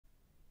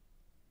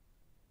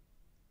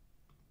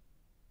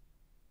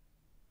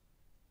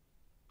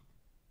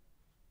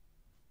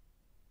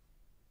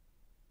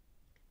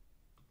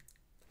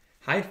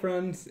Hi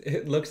friends,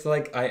 it looks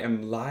like I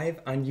am live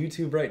on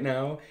YouTube right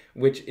now,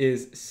 which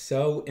is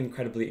so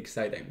incredibly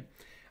exciting.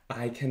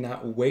 I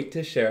cannot wait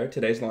to share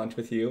today's launch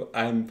with you.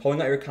 I'm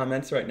pulling out your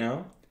comments right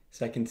now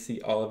so I can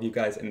see all of you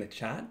guys in the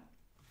chat.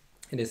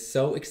 It is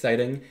so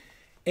exciting,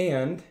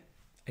 and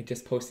I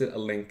just posted a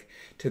link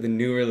to the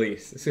new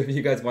release. So if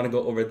you guys want to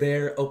go over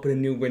there, open a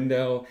new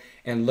window,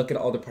 and look at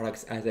all the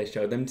products as I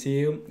show them to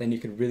you, then you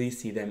can really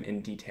see them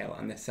in detail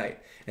on this site.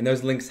 And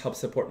those links help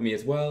support me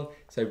as well,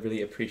 so I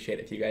really appreciate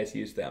if you guys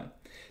use them.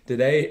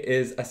 Today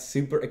is a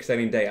super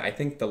exciting day. I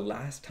think the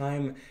last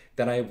time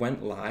that I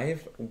went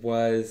live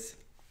was,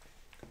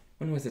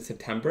 when was it,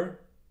 September?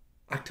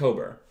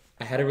 October.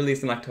 I had a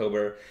release in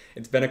October.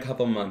 It's been a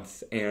couple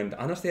months, and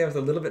honestly, I was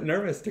a little bit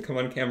nervous to come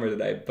on camera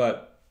today,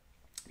 but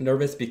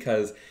nervous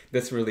because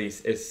this release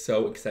is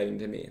so exciting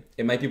to me.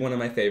 It might be one of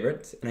my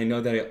favorites, and I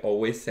know that I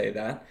always say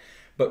that,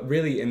 but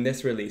really in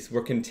this release,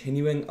 we're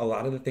continuing a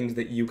lot of the things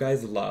that you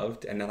guys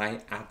loved and that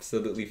I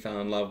absolutely fell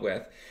in love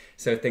with.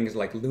 So things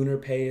like Lunar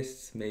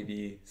Paste,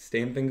 maybe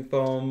stamping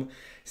foam.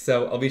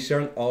 So I'll be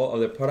sharing all of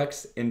the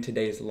products in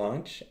today's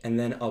launch, and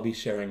then I'll be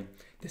sharing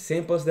the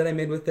samples that I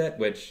made with it,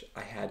 which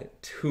I had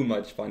too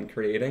much fun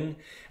creating,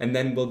 and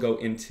then we'll go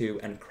into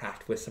and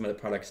craft with some of the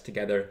products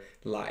together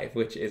live,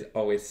 which is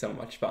always so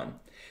much fun.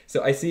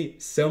 So I see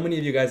so many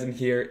of you guys in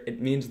here.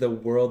 It means the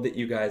world that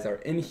you guys are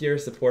in here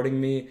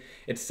supporting me.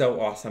 It's so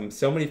awesome.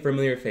 So many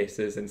familiar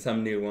faces and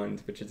some new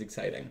ones, which is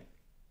exciting.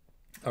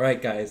 All right,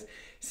 guys.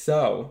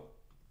 So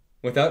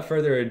without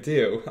further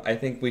ado, I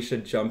think we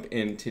should jump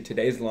into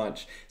today's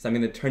launch. So I'm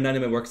going to turn down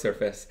my work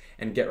surface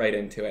and get right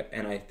into it.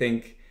 And I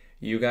think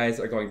you guys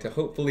are going to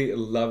hopefully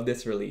love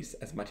this release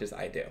as much as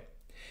I do.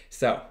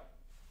 So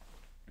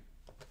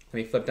let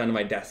me flip down to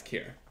my desk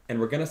here.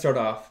 And we're going to start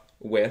off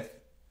with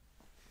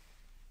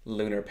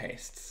Lunar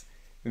Pastes.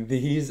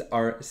 These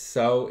are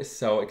so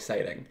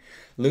exciting.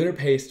 Lunar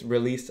Paste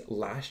released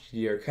last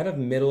year, kind of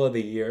middle of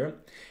the year,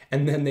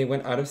 and then they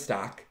went out of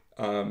stock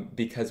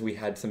because we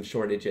had some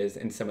shortages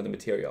in some of the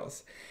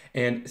materials.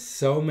 And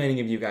so many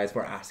of you guys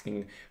were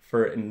asking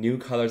for new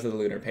colors of the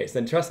Lunar Paste.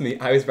 And trust me,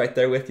 I was right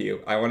there with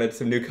you. I wanted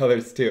some new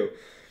colors too.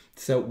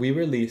 So we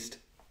released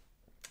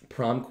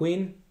Prom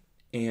Queen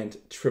and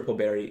Triple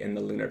Berry in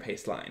the Lunar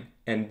Paste line.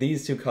 And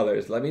these two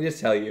colors, let me just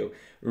tell you,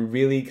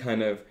 really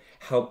kind of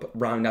help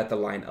round out the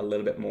line a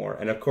little bit more.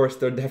 And of course,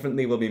 there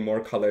definitely will be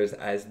more colors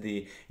as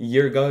the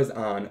year goes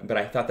on, but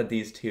I thought that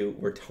these two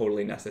were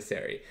totally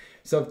necessary.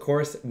 So of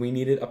course, we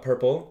needed a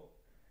purple,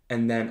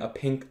 and then a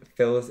pink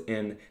fills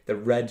in the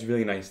reds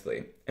really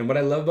nicely. And what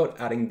I love about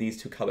adding these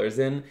two colors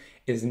in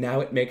is now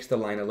it makes the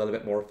line a little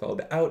bit more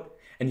filled out,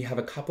 and you have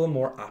a couple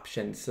more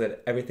options so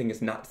that everything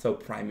is not so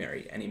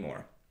primary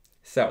anymore.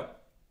 So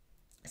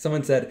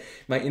someone said,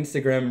 my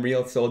Instagram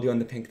reel sold you on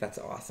the pink. That's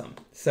awesome.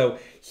 So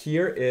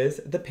here is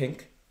the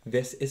pink.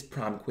 This is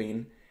Prom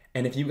Queen.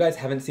 And if you guys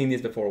haven't seen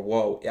these before,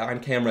 whoa, on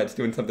camera it's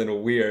doing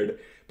something weird,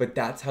 but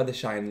that's how the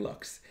shine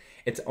looks.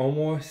 It's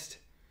almost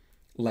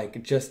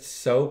like just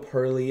so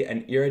pearly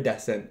and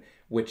iridescent,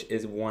 which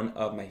is one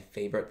of my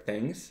favorite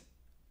things.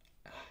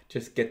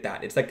 Just get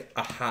that. It's like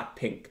a hot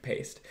pink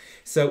paste.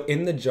 So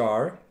in the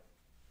jar,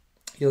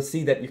 you'll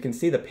see that you can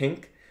see the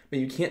pink, but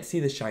you can't see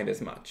the shine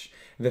as much.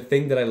 The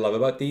thing that I love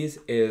about these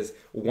is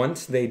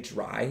once they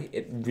dry,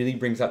 it really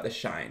brings out the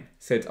shine.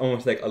 So it's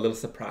almost like a little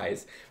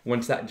surprise.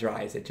 Once that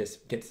dries, it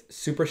just gets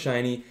super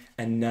shiny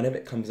and none of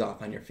it comes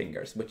off on your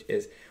fingers, which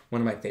is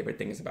one of my favorite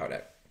things about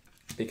it.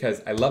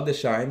 Because I love the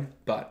shine,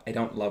 but I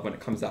don't love when it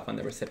comes off on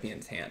the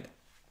recipient's hand.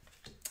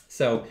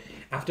 So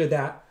after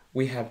that,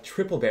 we have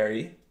Triple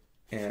Berry,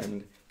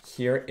 and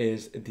here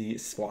is the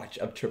swatch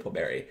of Triple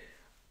Berry.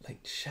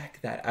 Like, check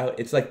that out.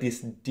 It's like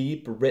this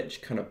deep,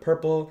 rich kind of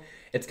purple.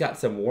 It's got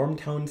some warm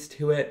tones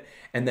to it.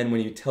 And then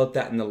when you tilt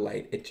that in the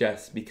light, it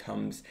just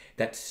becomes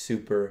that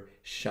super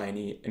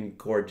shiny and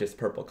gorgeous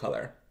purple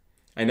color.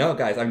 I know,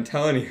 guys, I'm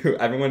telling you,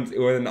 everyone's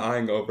oohing and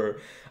eyeing over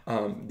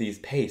these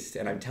pastes.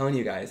 And I'm telling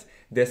you guys,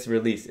 this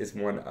release is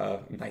one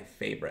of my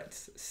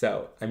favorites.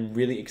 So I'm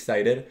really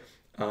excited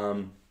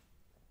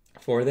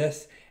for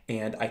this.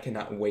 And I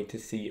cannot wait to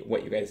see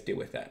what you guys do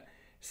with it.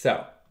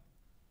 So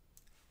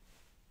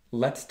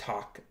let's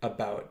talk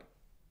about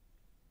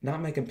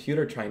not my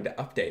computer trying to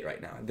update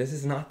right now. This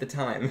is not the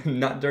time,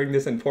 not during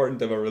this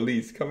important of a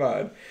release, come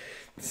on.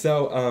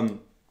 So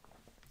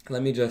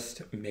let me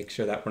just make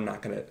sure that we're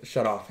not gonna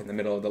shut off in the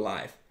middle of the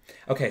live.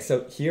 Okay,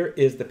 so here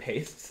is the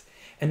pastes.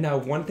 And now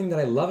one thing that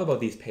I love about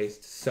these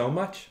pastes so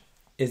much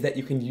is that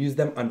you can use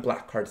them on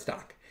black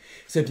cardstock.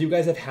 So if you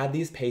guys have had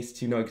these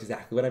pastes, you know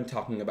exactly what I'm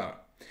talking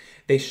about.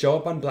 They show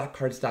up on black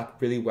cardstock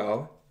really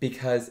well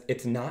because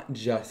it's not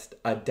just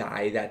a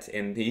dye that's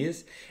in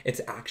these,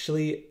 it's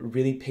actually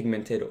really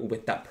pigmented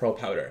with that pearl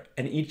powder.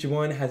 And each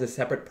one has a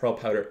separate pearl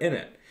powder in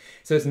it.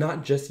 So it's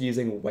not just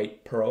using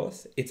white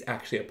pearls, it's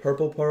actually a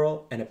purple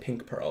pearl and a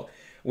pink pearl,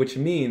 which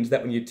means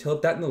that when you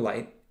tilt that in the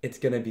light, it's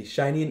gonna be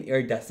shiny and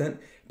iridescent,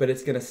 but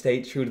it's gonna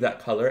stay true to that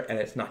color and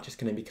it's not just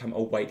gonna become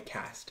a white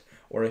cast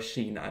or a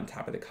sheen on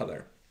top of the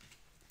color.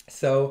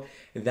 So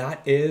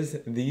that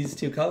is these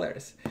two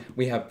colors.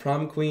 We have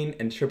Prom Queen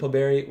and Triple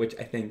Berry, which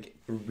I think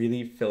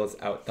really fills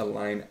out the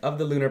line of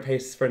the Lunar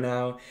Pastes for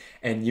now.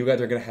 And you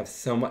guys are gonna have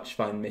so much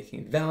fun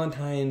making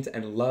Valentine's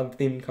and love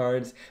themed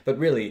cards, but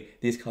really,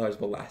 these colors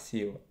will last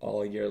you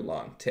all year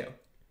long too.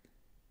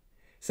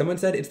 Someone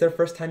said it's their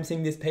first time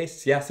seeing these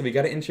pastes. Yeah, so we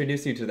gotta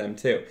introduce you to them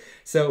too.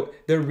 So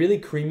they're really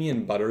creamy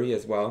and buttery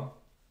as well.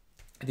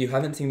 If you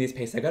haven't seen these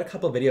pastes, I got a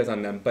couple videos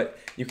on them, but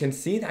you can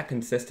see that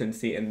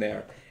consistency in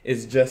there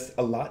is just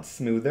a lot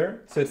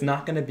smoother. So it's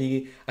not gonna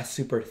be a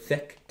super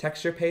thick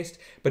texture paste,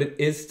 but it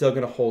is still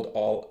gonna hold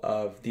all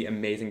of the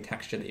amazing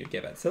texture that you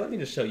give it. So let me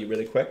just show you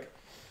really quick.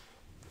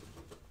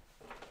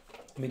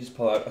 Let me just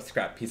pull out a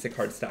scrap piece of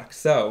cardstock.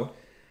 So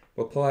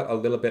we'll pull out a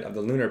little bit of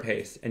the Lunar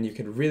Paste, and you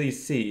can really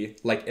see,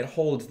 like, it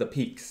holds the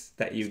peaks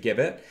that you give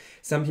it.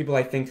 Some people,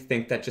 I think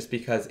that just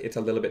because it's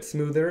a little bit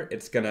smoother,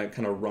 it's gonna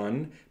kind of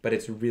run, but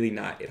it's really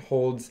not. It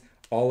holds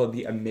all of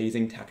the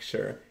amazing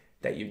texture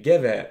that you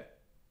give it,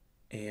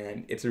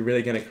 and it's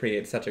really gonna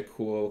create such a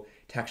cool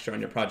texture on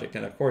your project.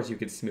 And of course, you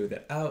could smooth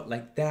it out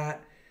like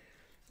that.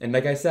 And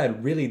like I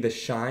said, really the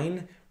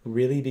shine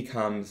really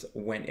becomes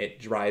when it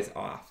dries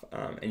off,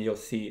 and you'll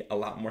see a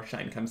lot more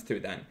shine comes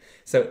through then.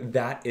 So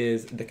that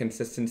is the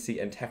consistency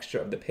and texture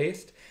of the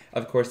paste.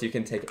 Of course, you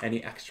can take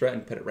any extra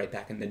and put it right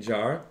back in the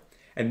jar.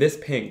 And this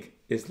pink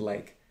is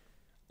like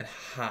a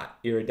hot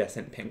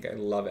iridescent pink. I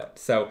love it.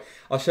 So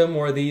I'll show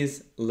more of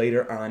these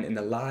later on in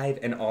the live,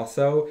 and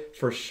also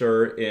for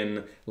sure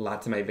in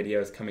lots of my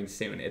videos coming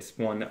soon. It's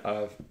one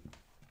of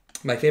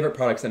my favorite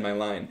products in my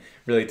line,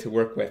 really, to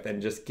work with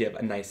and just give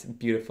a nice,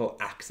 beautiful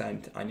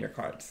accent on your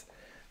cards.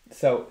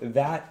 So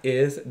that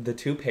is the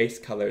two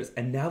paste colors.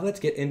 And now let's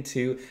get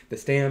into the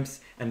stamps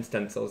and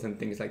stencils and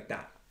things like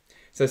that.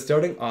 So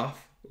starting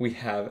off, we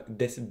have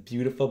this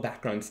beautiful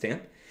background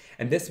stamp.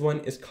 And this one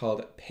is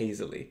called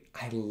Paisley.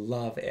 I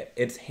love it.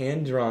 It's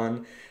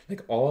hand-drawn,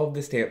 like all of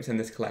the stamps in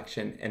this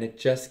collection, and it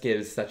just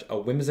gives such a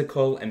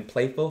whimsical and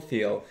playful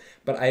feel.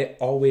 But I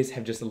always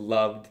have just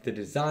loved the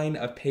design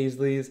of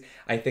Paisleys.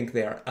 I think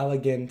they are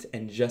elegant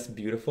and just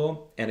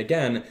beautiful. And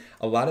again,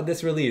 a lot of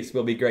this release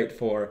will be great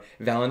for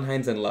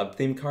Valentine's and love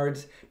theme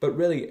cards, but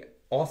really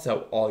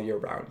also all year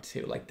round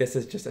too. Like, this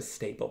is just a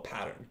staple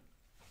pattern.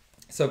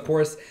 So of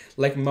course,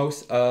 like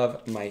most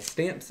of my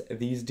stamps,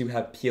 these do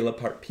have peel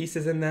apart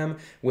pieces in them,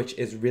 which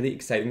is really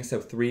exciting.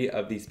 So 3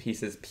 of these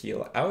pieces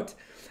peel out.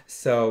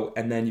 So,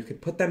 and then you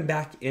could put them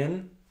back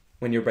in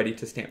when you're ready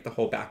to stamp the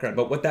whole background.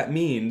 But what that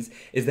means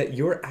is that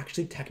you're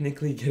actually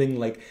technically getting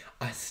like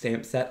a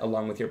stamp set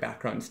along with your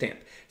background stamp.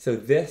 So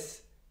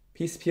this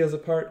piece peels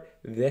apart,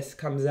 this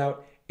comes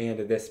out, and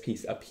this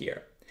piece up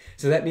here.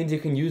 So that means you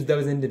can use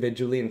those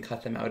individually and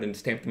cut them out and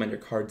stamp them on your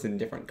cards in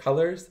different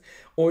colors,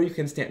 or you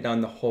can stamp down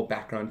the whole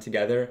background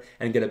together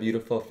and get a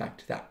beautiful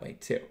effect that way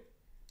too.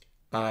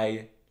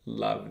 I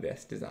love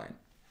this design.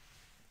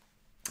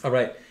 All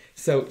right,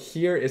 so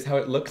here is how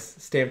it looks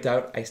stamped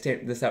out. I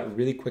stamped this out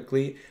really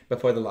quickly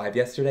before the live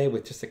yesterday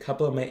with just a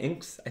couple of my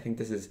inks. I think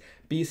this is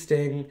Bee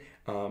Sting,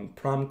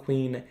 Prom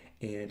Queen,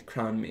 and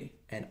Crown Me.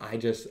 And I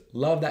just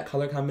love that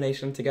color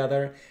combination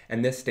together.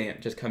 And this stamp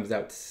just comes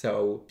out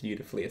so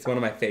beautifully. It's one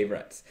of my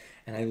favorites.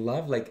 And I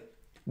love, like,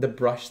 the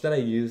brush that I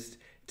used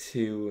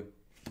to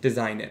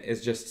design it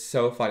is just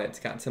so fun. It's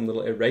got some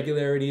little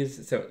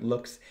irregularities, so it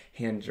looks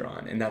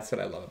hand-drawn. And that's what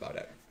I love about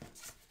it.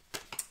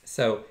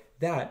 So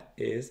that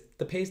is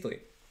the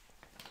Paisley.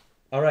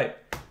 All right,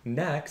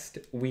 next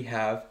we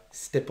have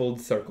stippled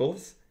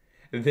circles.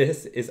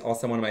 This is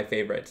also one of my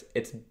favorites.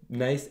 It's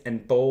nice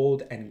and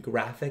bold and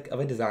graphic of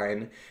a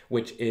design,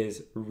 which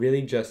is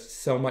really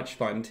just so much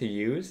fun to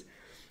use.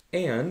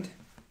 And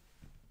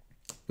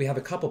we have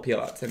a couple peel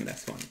outs in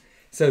this one.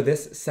 So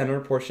this center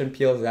portion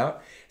peels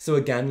out. So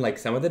again, like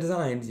some of the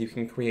designs, you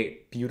can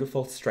create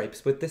beautiful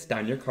stripes with this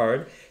down your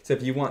card. So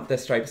if you want the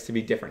stripes to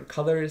be different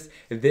colors,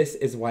 this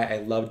is why I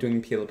love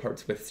doing peel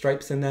aparts with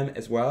stripes in them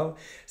as well.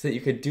 So that you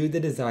could do the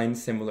design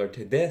similar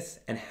to this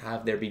and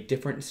have there be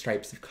different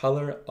stripes of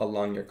color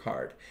along your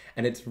card.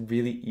 And it's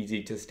really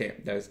easy to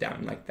stamp those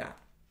down like that.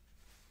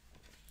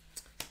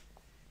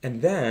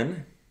 And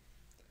then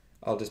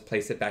I'll just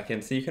place it back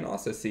in so you can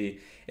also see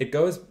it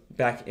goes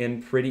back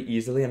in pretty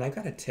easily. And I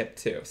got a tip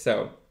too.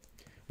 So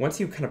once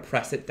you kind of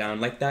press it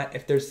down like that,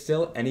 if there's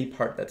still any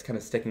part that's kind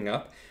of sticking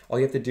up, all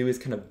you have to do is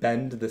kind of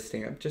bend the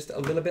stamp just a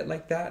little bit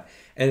like that,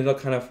 and it'll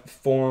kind of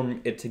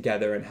form it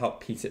together and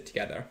help piece it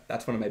together.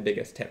 That's one of my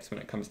biggest tips when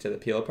it comes to the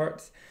peel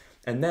aparts.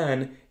 And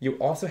then you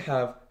also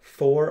have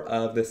 4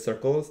 of the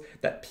circles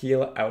that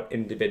peel out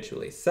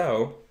individually.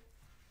 So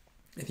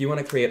if you want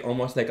to create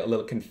almost like a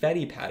little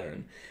confetti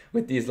pattern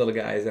with these little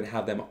guys and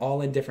have them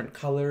all in different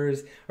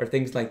colors or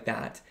things like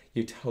that,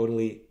 you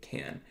totally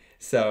can.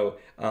 So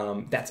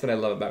that's what I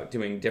love about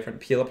doing different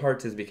peel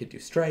aparts is we could do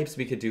stripes,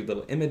 we could do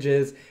little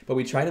images, but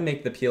we try to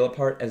make the peel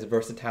apart as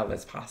versatile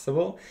as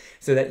possible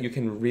so that you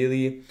can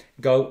really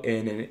go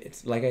in and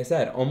it's, like I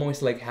said,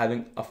 almost like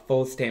having a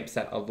full stamp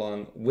set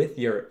along with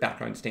your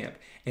background stamp,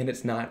 and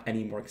it's not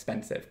any more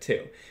expensive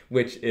too,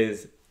 which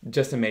is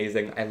just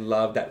amazing. I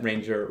love that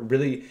Ranger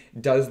really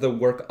does the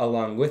work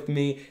along with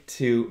me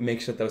to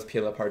make sure that those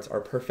peel aparts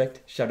are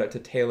perfect. Shout out to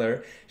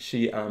Taylor.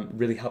 She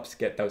really helps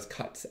get those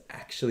cuts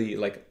actually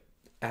like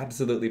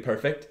absolutely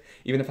perfect.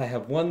 Even if I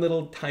have one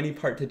little tiny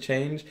part to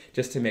change,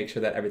 just to make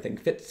sure that everything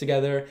fits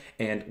together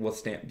and will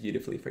stamp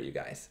beautifully for you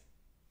guys.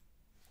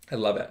 I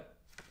love it.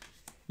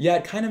 Yeah,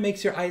 it kind of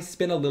makes your eyes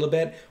spin a little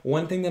bit.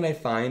 One thing that I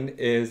find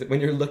is when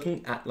you're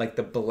looking at like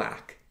the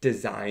black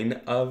design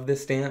of the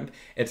stamp,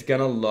 it's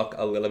gonna look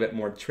a little bit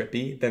more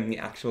trippy than the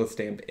actual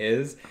stamp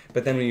is.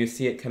 But then when you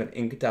see it kind of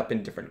inked up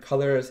in different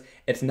colors,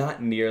 it's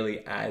not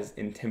nearly as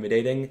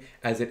intimidating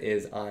as it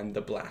is on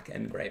the black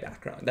and gray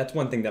background. That's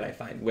one thing that I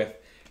find with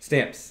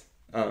stamps.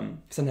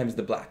 Sometimes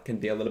the black can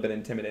be a little bit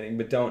intimidating,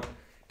 but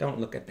don't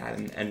look at that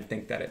and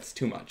think that it's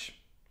too much.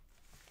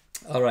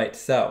 All right,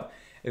 so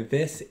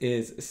this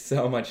is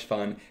so much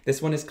fun.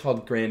 This one is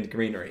called Grand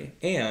Greenery,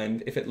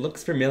 and if it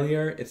looks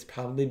familiar, it's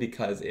probably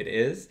because it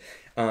is.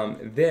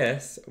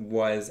 This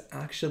was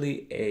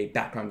actually a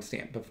background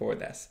stamp before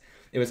this.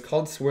 It was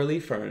called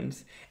Swirly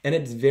Ferns, and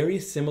it's very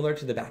similar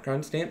to the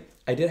background stamp.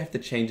 I did have to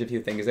change a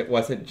few things. It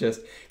wasn't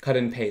just cut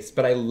and paste,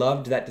 but I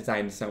loved that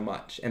design so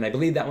much, and I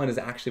believe that one is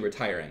actually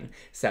retiring,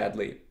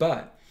 sadly.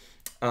 But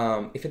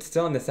if it's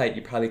still on the site,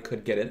 you probably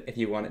could get it if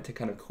you want it to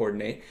kind of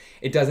coordinate.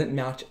 It doesn't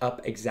match up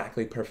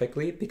exactly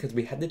perfectly because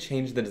we had to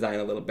change the design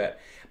a little bit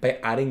by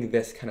adding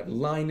this kind of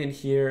line in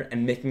here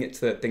and making it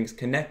so that things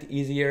connect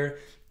easier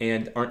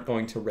and aren't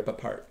going to rip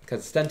apart,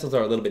 because stencils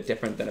are a little bit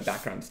different than a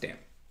background stamp.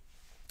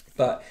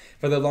 But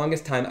for the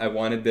longest time, I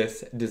wanted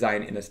this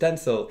design in a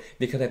stencil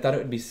because I thought it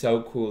would be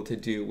so cool to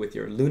do with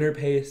your Lunar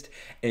Paste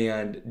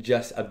and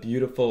just a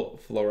beautiful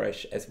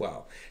flourish as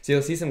well. So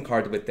you'll see some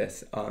cards with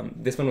this.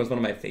 This one was one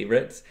of my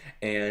favorites,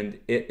 and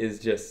it is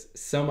just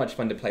so much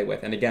fun to play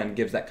with. And again,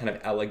 gives that kind of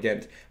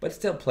elegant but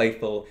still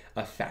playful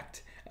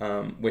effect,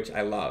 which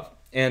I love.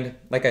 And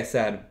like I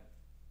said,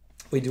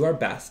 we do our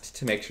best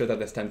to make sure that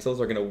the stencils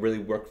are going to really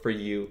work for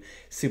you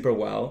super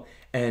well.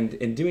 And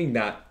in doing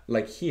that,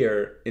 like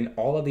here, in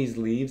all of these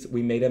leaves,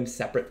 we made them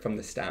separate from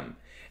the stem.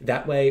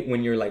 That way,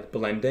 when you're like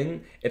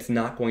blending, it's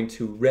not going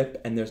to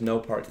rip and there's no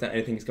parts that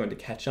anything's going to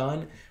catch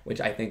on, which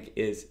I think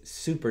is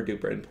super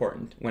duper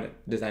important when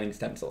designing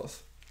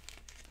stencils.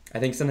 I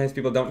think sometimes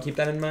people don't keep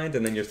that in mind,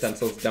 and then your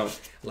stencils don't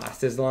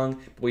last as long.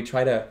 But we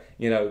try to,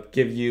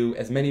 give you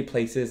as many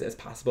places as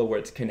possible where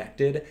it's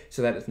connected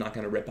so that it's not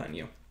going to rip on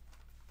you.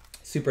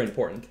 Super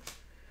important.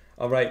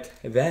 All right,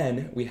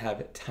 then we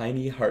have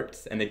tiny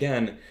hearts. And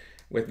again,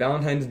 with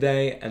Valentine's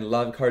Day and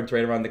love cards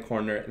right around the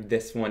corner,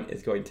 this one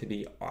is going to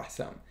be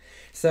awesome.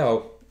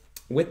 So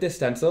with this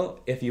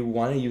stencil, if you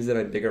want to use it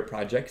on bigger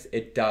projects,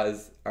 it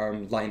does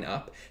line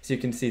up. So you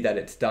can see that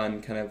it's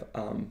done kind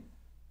of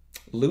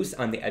loose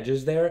on the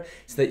edges there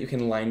so that you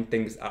can line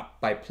things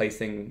up by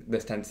placing the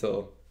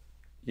stencil,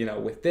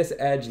 with this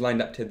edge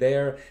lined up to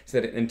there so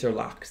that it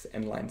interlocks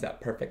and lines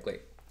up perfectly.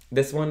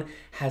 This one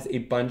has a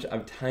bunch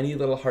of tiny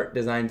little heart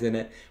designs in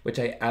it, which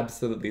I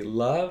absolutely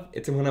love.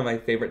 It's one of my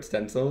favorite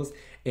stencils,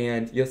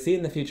 and you'll see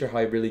in the future how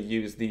I really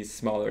use these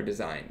smaller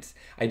designs.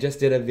 I just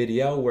did a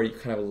video where you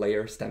kind of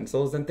layer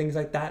stencils and things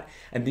like that,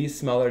 and these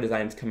smaller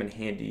designs come in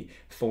handy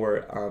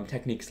for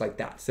techniques like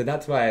that. So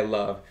that's why I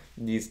love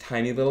these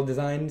tiny little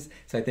designs.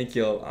 So I think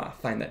you'll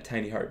find that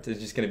tiny heart is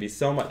just going to be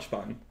so much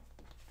fun.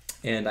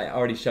 And I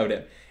already showed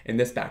it in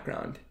this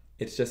background.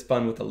 It's just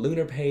fun with the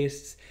lunar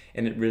pastes,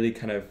 and it really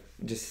kind of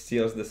just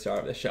steals the star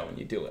of the show when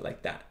you do it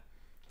like that.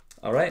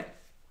 All right.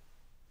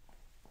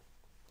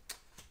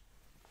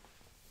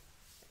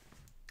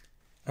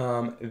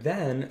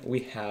 Then we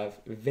have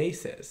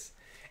vases,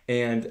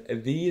 and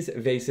these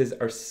vases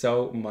are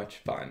so much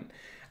fun.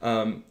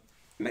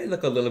 Might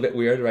look a little bit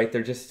weird, right?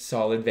 They're just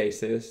solid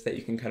vases that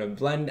you can kind of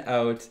blend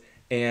out,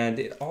 and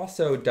it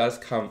also does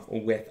come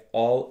with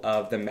all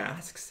of the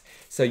masks.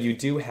 So you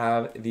do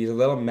have these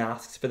little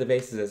masks for the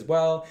vases as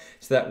well,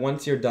 so that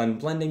once you're done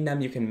blending them,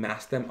 you can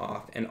mask them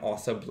off and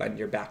also blend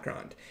your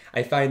background.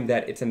 I find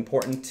that it's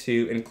important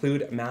to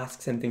include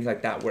masks and things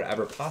like that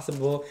wherever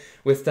possible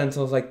with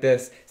stencils like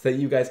this so that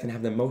you guys can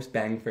have the most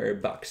bang for your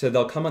buck. So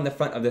they'll come on the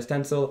front of the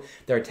stencil,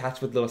 they're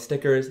attached with little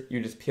stickers, you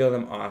just peel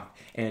them off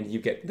and you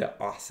get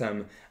the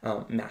awesome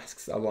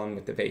masks along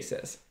with the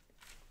vases.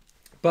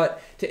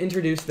 But to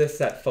introduce this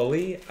set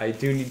fully, I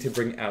do need to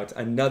bring out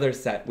another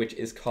set which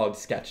is called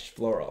Sketched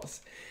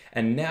Florals.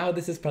 And now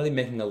this is probably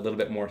making a little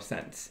bit more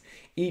sense.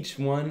 Each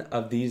one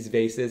of these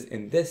vases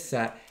in this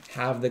set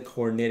have the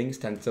coordinating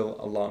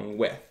stencil along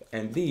with,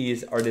 and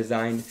these are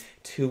designed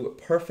to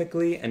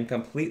perfectly and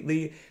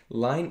completely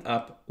line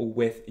up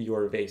with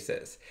your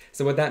vases.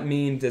 So what that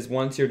means is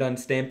once you're done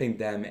stamping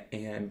them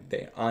and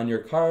they're on your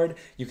card,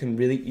 you can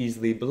really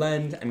easily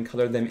blend and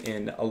color them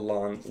in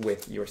along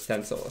with your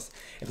stencils.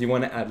 If you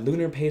want to add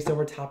lunar paste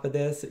over top of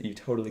this, you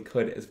totally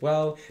could as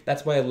well.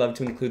 That's why I love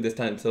to include the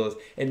stencils.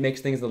 It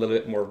makes things a little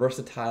bit more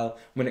versatile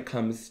when it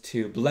comes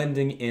to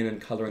blending in and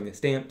coloring the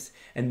stamps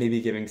and maybe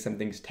giving some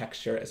things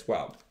texture as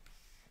well.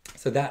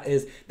 So that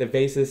is the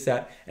vases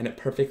set, and it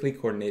perfectly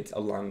coordinates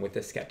along with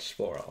the sketched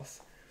florals.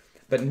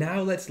 But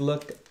now let's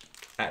look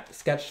at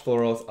sketched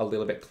florals a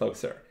little bit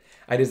closer.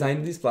 I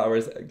designed these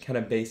flowers kind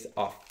of based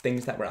off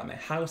things that were at my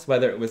house,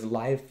 whether it was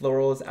live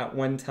florals at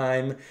one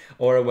time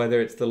or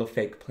whether it's little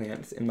fake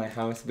plants in my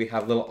house. We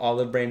have little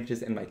olive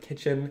branches in my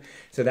kitchen,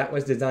 so that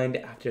was designed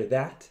after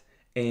that.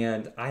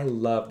 And I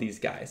love these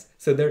guys.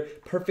 So they're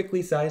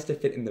perfectly sized to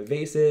fit in the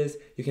vases.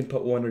 You can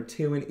put 1 or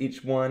 2 in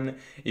each one.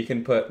 You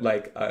can put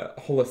like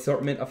a whole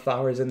assortment of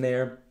flowers in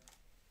there.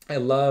 I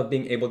love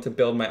being able to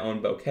build my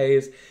own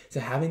bouquets, so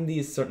having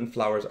these certain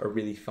flowers are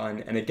really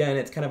fun. And again,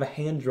 it's kind of a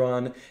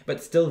hand-drawn,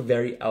 but still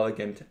very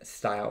elegant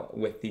style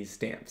with these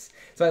stamps.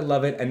 So I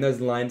love it, and those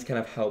lines kind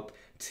of help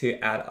to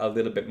add a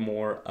little bit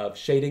more of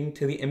shading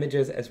to the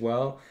images as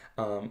well,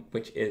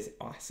 which is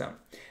awesome.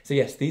 So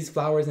yes, these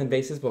flowers and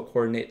vases will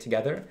coordinate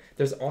together.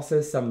 There's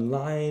also some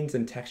lines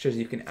and textures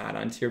you can add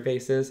onto your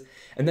vases,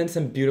 and then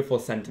some beautiful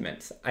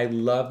sentiments. I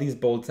love these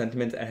bold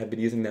sentiments. I have been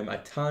using them a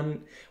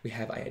ton. We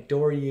have I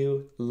adore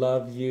you,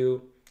 love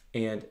you,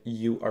 and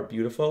you are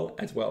beautiful,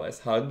 as well as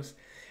hugs.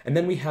 And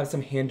then we have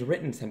some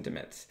handwritten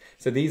sentiments.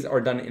 So these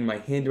are done in my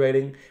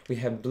handwriting. We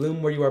have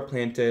bloom where you are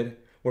planted,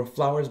 where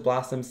flowers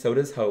blossom, so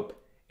does hope,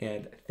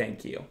 and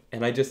thank you.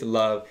 And I just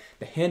love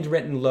the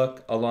handwritten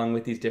look along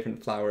with these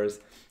different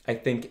flowers. I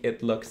think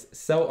it looks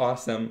so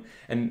awesome.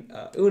 And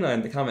Una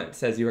in the comments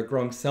says, you are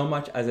growing so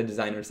much as a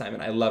designer,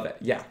 Simon. I love it.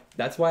 Yeah,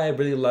 that's why I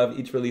really love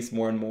each release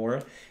more and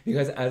more,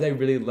 because as I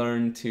really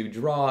learn to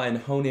draw and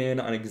hone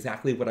in on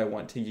exactly what I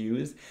want to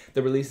use,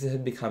 the releases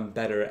have become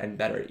better and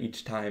better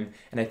each time.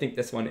 And I think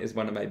this one is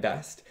one of my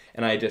best.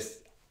 And I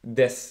just,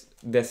 this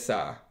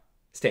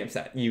stamp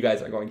set you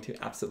guys are going to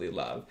absolutely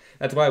love.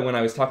 That's why when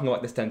I was talking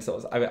about the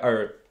stencils,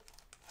 or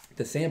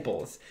the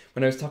samples,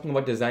 when I was talking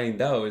about designing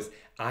those,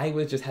 I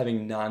was just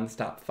having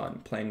non-stop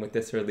fun playing with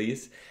this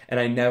release, and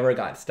I never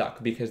got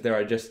stuck because there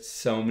are just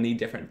so many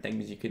different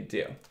things you could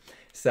do.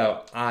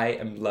 So I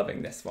am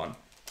loving this one.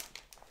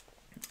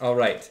 All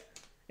right,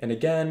 and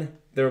again,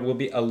 there will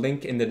be a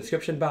link in the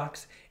description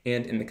box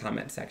and in the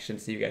comment section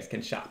so you guys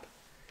can shop.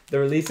 The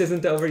release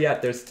isn't over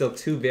yet. There's still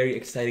 2 very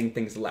exciting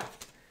things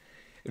left.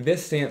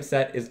 This stamp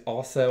set is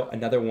also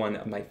another one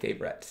of my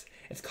favorites.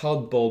 It's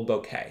called Bold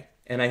Bouquet,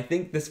 and I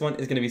think this one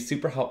is going to be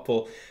super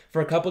helpful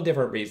for a couple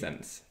different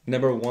reasons.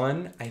 Number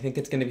one, I think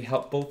it's going to be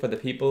helpful for the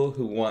people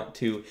who want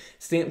to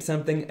stamp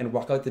something and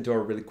walk out the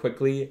door really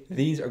quickly.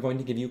 These are going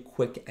to give you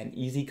quick and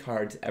easy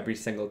cards every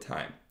single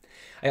time.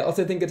 I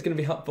also think it's going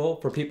to be helpful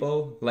for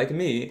people like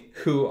me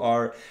who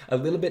are a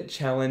little bit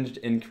challenged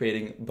in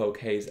creating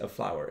bouquets of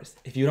flowers.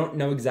 If you don't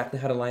know exactly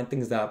how to line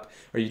things up,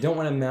 or you don't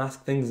want to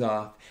mask things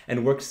off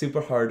and work super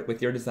hard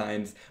with your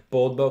designs,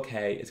 Bold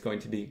Bouquet is going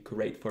to be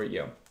great for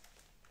you.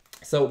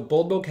 So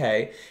Bold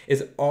Bouquet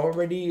is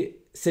already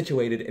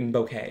situated in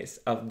bouquets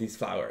of these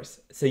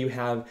flowers. So you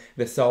have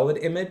the solid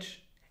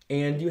image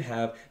and you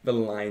have the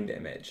lined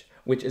image,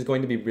 which is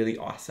going to be really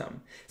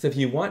awesome. So if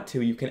you want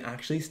to, you can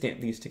actually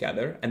stamp these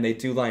together, and they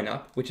do line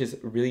up, which is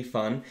really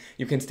fun.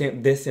 You can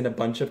stamp this in a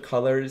bunch of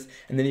colors,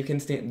 and then you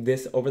can stamp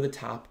this over the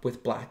top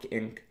with black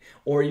ink,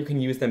 or you can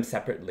use them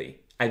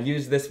separately. I've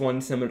used this one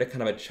similar to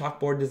kind of a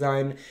chalkboard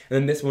design, and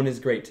then this one is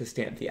great to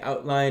stamp the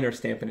outline or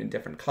stamp it in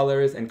different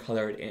colors and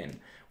color it in,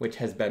 which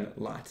has been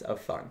lots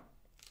of fun.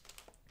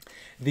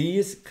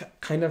 These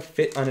kind of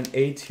fit on an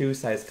A2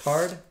 size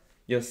card.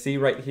 You'll see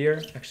right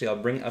here, actually I'll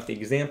bring up the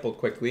example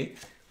quickly.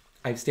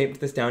 I've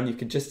stamped this down. You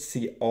could just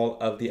see all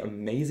of the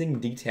amazing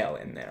detail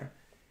in there.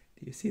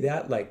 Do you see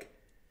that? Like,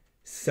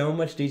 so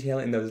much detail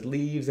in those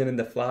leaves and in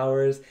the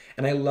flowers.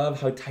 And I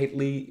love how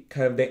tightly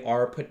kind of they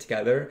are put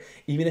together.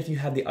 Even if you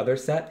have the other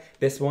set,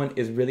 this one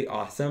is really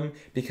awesome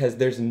because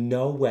there's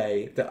no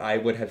way that I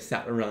would have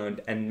sat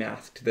around and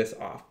masked this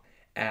off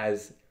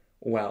as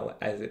well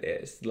as it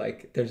is.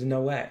 Like, there's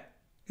no way.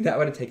 That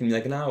would have taken me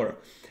like an hour.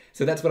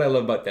 So that's what I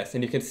love about this.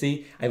 And you can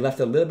see I left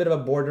a little bit of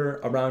a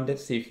border around it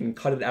so you can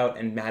cut it out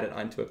and mat it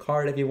onto a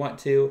card if you want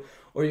to,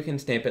 or you can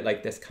stamp it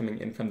like this coming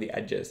in from the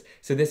edges.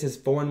 So this is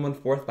 4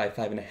 1/4 by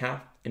 5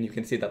 1/2, and you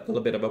can see that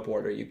little bit of a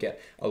border you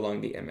get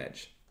along the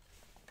image.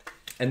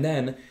 And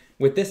then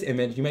with this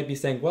image, you might be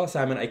saying, well,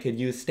 Simon, I could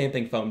use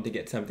stamping foam to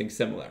get something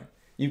similar.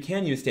 You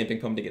can use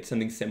stamping foam to get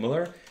something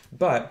similar,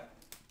 but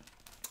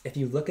if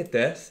you look at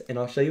this, and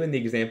I'll show you in the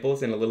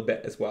examples in a little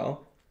bit as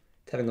well,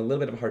 it's having a little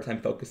bit of a hard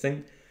time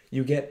focusing,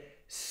 you get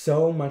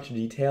so much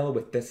detail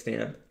with this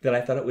stamp that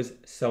I thought it was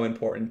so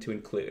important to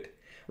include,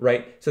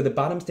 right? So the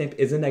bottom stamp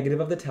is a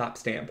negative of the top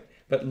stamp,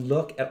 but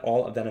look at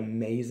all of that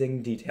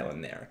amazing detail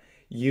in there.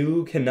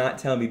 You cannot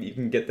tell me that you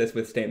can get this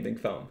with stamping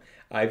foam.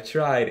 I've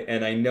tried,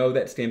 and I know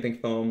that stamping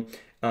foam,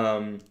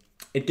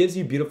 it gives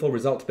you beautiful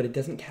results, but it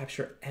doesn't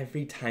capture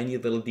every tiny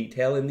little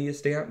detail in these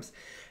stamps.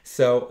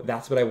 So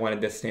that's what I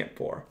wanted this stamp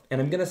for. And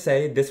I'm gonna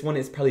say this one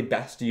is probably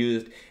best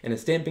used in a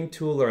stamping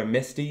tool or a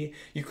MISTI.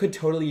 You could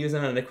totally use it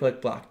on an acrylic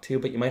block too,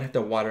 but you might have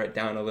to water it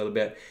down a little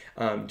bit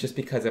just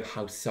because of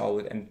how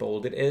solid and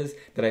bold it is,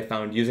 that I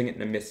found using it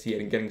in a MISTI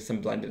and getting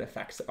some blended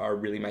effects are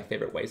really my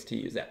favorite ways to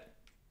use it.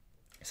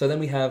 So then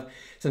we have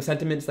some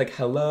sentiments like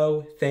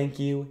hello, thank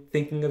you,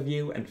 thinking of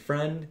you, and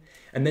friend.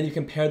 And then you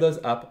can pair those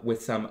up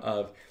with some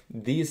of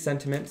these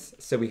sentiments.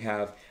 So we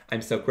have,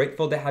 I'm so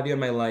grateful to have you in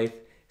my life,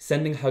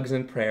 sending hugs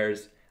and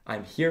prayers,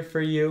 I'm here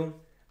for you,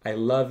 I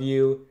love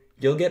you,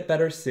 you'll get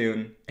better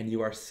soon, and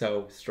you are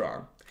so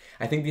strong.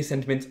 I think these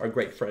sentiments are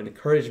great for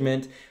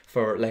encouragement,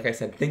 for, like I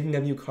said, thinking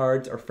of you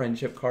cards or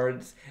friendship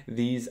cards.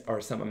 These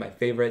are some of my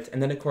favorites.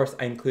 And then, of course,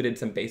 I included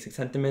some basic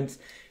sentiments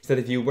so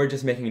that if you were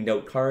just making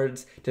note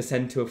cards to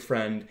send to a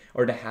friend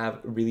or to have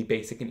really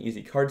basic and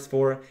easy cards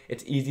for,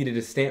 it's easy to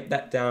just stamp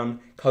that down,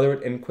 color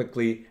it in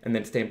quickly, and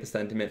then stamp a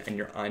sentiment, and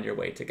you're on your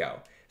way to go.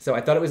 So I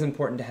thought it was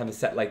important to have a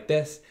set like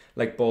this,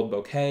 like Bold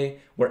Bouquet,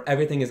 where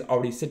everything is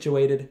already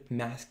situated,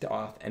 masked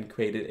off, and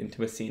created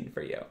into a scene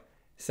for you.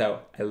 So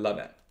I love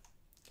it.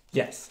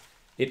 Yes,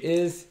 it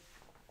is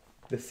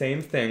the same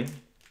thing,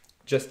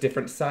 just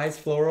different size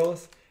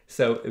florals.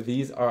 So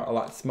these are a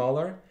lot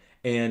smaller,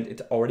 and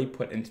it's already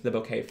put into the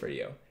bouquet for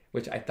you,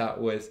 which I thought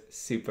was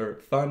super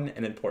fun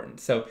and important.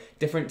 So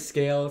different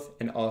scales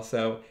and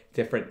also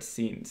different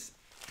scenes.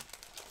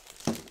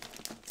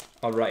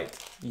 All right,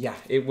 yeah,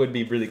 it would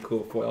be really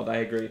cool foiled, I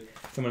agree.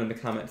 Someone in the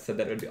comments said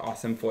that it would be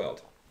awesome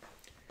foiled.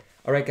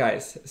 All right,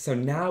 guys, so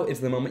now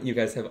is the moment you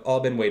guys have all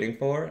been waiting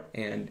for,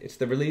 and it's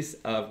the release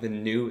of the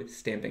new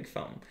stamping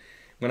foam.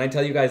 When I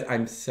tell you guys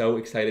I'm so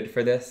excited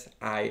for this,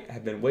 I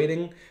have been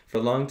waiting for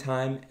a long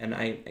time, and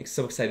I'm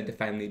so excited to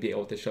finally be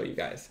able to show you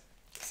guys.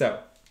 So,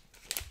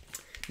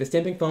 the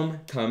stamping foam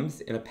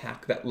comes in a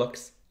pack that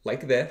looks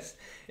like this.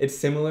 It's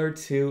similar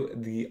to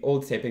the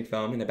old stamping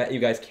foam, and I bet you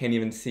guys can't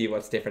even see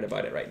what's different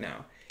about it right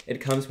now. It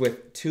comes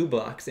with 2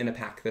 blocks in a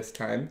pack this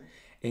time,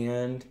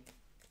 and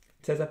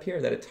it says up here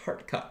that it's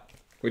heart cut,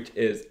 which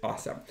is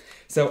awesome.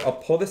 So I'll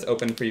pull this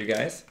open for you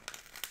guys.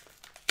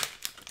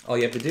 All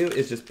you have to do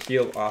is just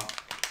peel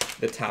off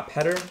the top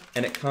header,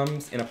 and it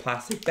comes in a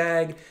plastic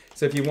bag.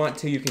 So if you want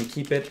to, you can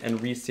keep it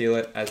and reseal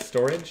it as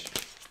storage,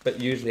 but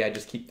usually I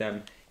just keep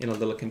them in a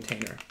little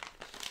container.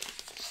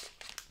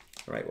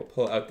 All right, we'll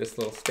pull out this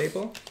little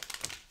staple.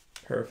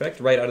 Perfect,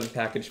 right out of the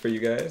package for you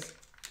guys.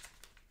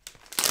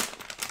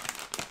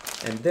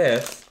 And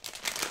this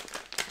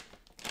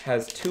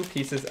has 2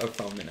 pieces of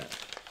foam in it.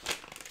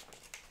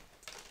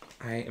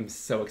 I am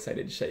so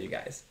excited to show you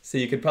guys. So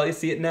you could probably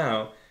see it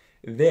now.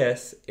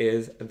 This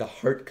is the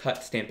heart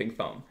cut stamping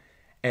foam.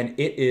 And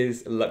it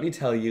is, let me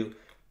tell you,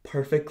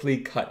 perfectly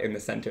cut in the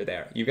center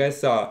there. You guys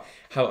saw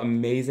how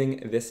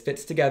amazing this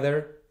fits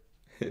together.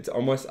 It's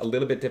almost a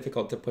little bit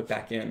difficult to put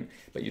back in,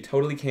 but you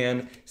totally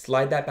can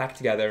slide that back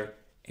together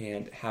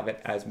and have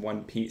it as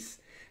one piece.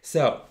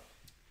 So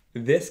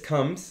this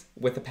comes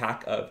with a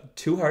pack of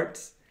 2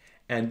 hearts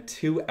and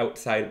 2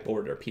 outside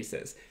border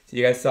pieces. So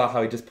you guys saw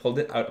how I just pulled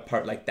it out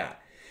apart like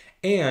that.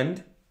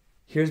 And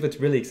here's what's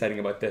really exciting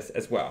about this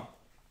as well.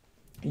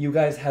 You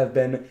guys have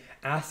been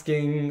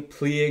asking,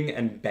 pleading,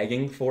 and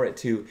begging for it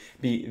to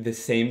be the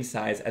same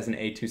size as an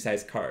A2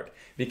 size card,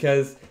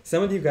 because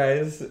some of you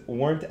guys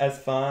weren't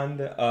as fond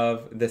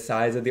of the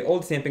size of the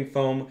old stamping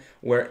foam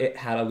where it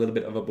had a little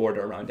bit of a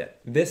border around it.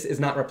 This is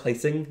not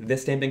replacing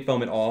this stamping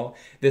foam at all.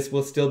 This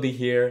will still be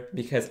here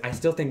because I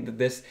still think that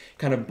this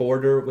kind of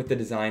border with the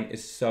design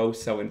is so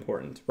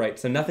important, right?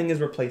 So nothing is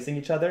replacing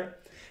each other,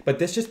 but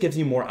this just gives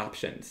you more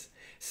options.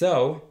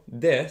 So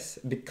this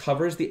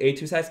covers the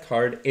A2 size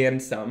card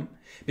and some,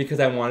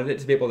 because I wanted it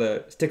to be able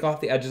to stick off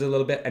the edges a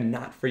little bit and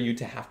not for you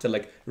to have to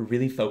like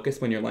really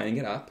focus when you're lining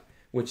it up,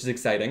 which is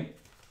exciting.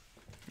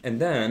 And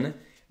then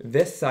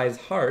this size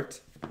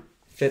heart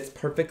fits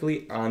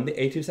perfectly on the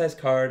A2 size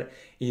card,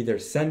 either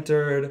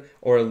centered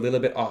or a little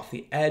bit off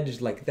the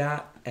edge like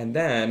that. And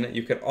then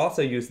you could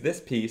also use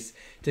this piece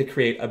to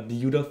create a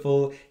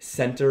beautiful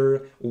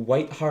center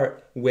white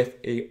heart with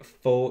a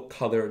full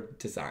colored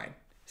design.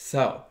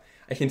 So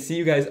I can see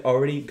you guys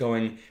already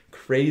going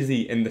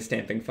crazy in the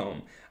stamping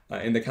foam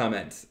in the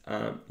comments.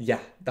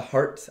 Yeah, the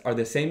hearts are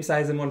the same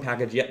size in one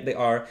package, yet they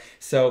are.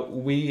 So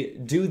we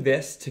do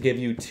this to give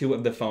you 2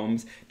 of the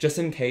foams, just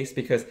in case,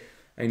 because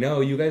I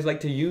know you guys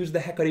like to use the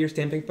heck out of your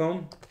stamping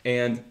foam,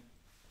 and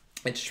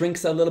it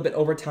shrinks a little bit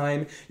over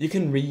time. You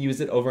can reuse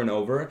it over and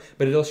over,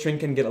 but it'll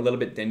shrink and get a little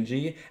bit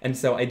dingy. And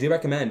so I do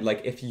recommend,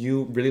 like, if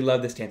you really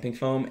love the stamping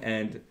foam,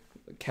 and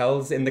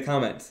Kel's in the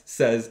comments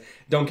says,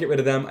 don't get rid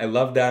of them, I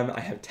love them,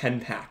 I have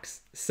 10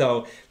 packs.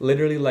 So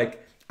literally,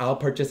 like, I'll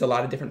purchase a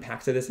lot of different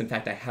packs of this. In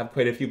fact, I have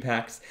quite a few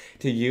packs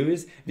to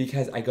use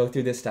because I go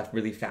through this stuff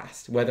really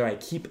fast. Whether I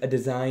keep a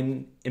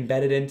design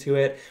embedded into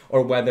it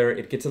or whether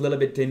it gets a little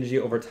bit dingy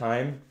over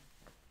time,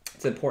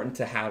 it's important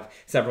to have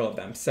several of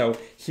them. So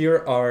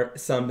here are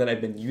some that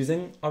I've been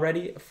using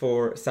already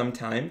for some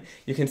time.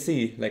 You can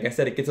see, like I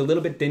said, it gets a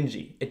little bit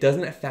dingy. It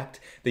doesn't affect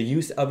the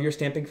use of your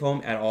stamping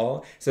foam at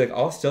all. So like,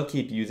 I'll still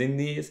keep using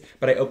these,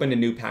 but I opened a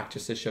new pack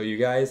just to show you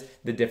guys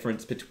the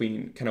difference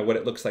between kind of what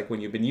it looks like when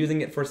you've been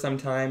using it for some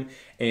time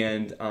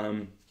and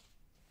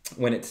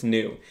when it's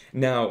new.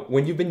 Now,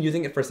 when you've been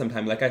using it for some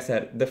time, like I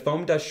said, the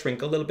foam does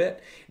shrink a little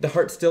bit. The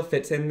heart still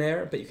fits in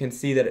there, but you can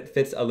see that it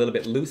fits a little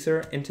bit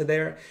looser into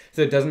there,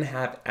 so it doesn't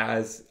have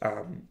as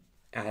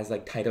as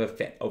like tight of a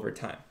fit over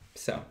time.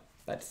 So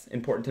that's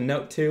important to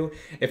note too.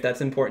 If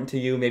that's important to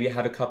you, maybe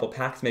have a couple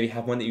packs, maybe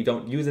have one that you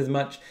don't use as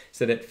much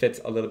so that it fits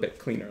a little bit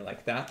cleaner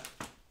like that.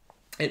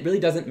 It really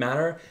doesn't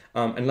matter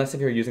unless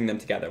if you're using them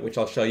together, which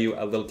I'll show you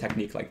a little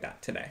technique like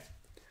that today.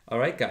 All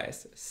right,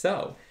 guys,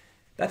 so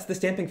that's the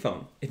stamping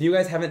foam. If you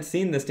guys haven't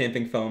seen the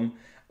stamping foam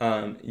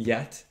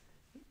yet,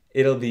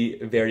 it'll be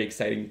very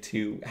exciting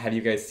to have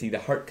you guys see the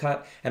heart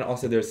cut, and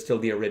also there's still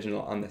the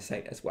original on the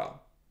site as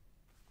well.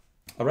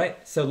 All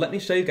right, so let me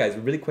show you guys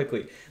really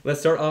quickly. Let's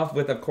start off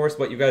with, of course,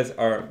 what you guys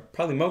are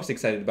probably most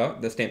excited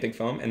about, the stamping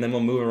foam, and then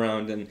we'll move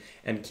around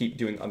and keep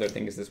doing other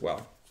things as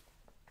well.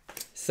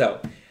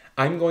 So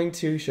I'm going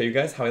to show you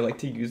guys how I like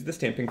to use the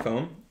stamping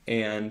foam,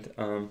 and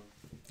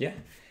yeah.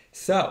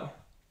 So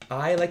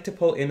I like to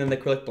pull in an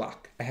acrylic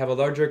block. I have a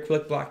larger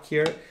acrylic block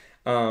here,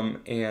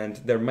 and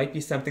there might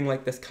be something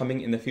like this coming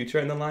in the future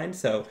in the line,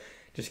 so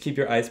just keep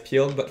your eyes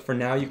peeled, but for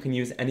now you can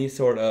use any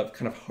sort of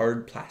kind of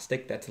hard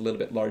plastic that's a little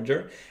bit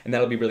larger, and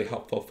that'll be really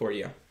helpful for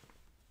you.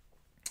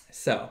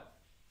 So,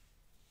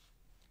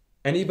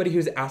 anybody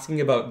who's asking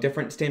about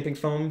different stamping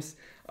foams,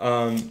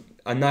 I'm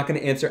not going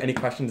to answer any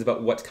questions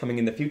about what's coming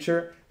in the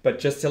future, but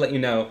just to let you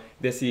know,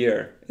 this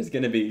year is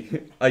going to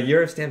be a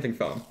year of stamping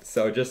foam,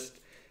 so just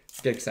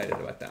get excited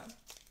about that.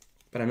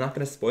 But I'm not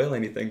going to spoil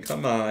anything.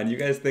 Come on, you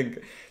guys think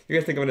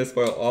I'm going to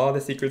spoil all the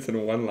secrets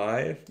in one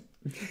live?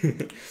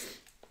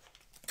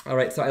 All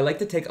right, so I like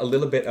to take a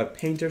little bit of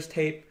painter's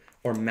tape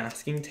or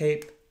masking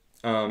tape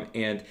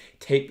and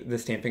tape the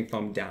stamping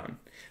foam down.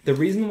 The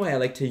reason why I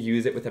like to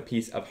use it with a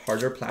piece of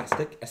harder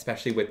plastic,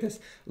 especially with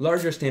this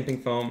larger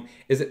stamping foam,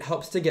 is it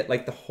helps to get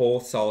like the whole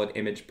solid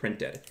image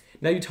printed.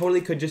 Now you totally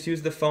could just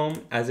use the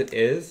foam as it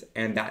is,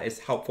 and that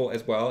is helpful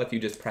as well if you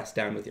just press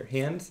down with your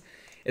hands.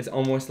 It's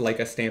almost like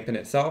a stamp in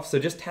itself, so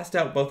just test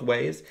out both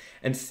ways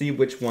and see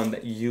which one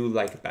that you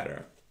like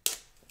better,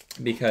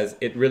 because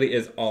it really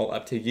is all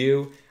up to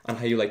you on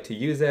how you like to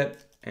use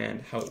it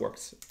and how it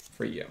works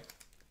for you.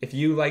 If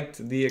you liked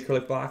the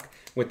acrylic block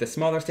with the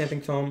smaller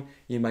stamping foam,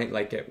 you might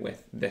like it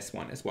with this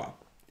one as well.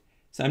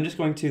 So I'm just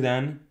going to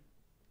then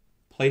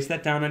place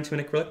that down onto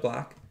an acrylic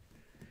block,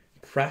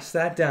 press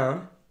that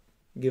down,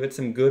 give it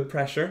some good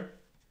pressure,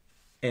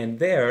 and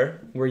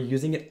there we're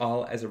using it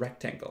all as a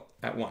rectangle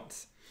at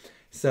once.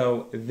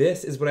 So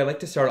this is what I like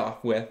to start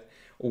off with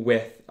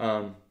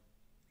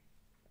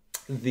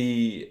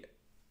the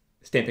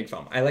stamping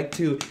foam. I like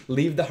to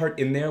leave the heart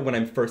in there when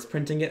I'm first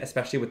printing it,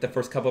 especially with the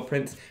first couple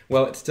prints.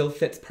 Well, it still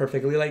fits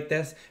perfectly like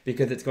this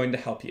because it's going to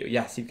help you.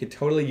 Yes, you could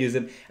totally use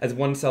it as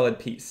one solid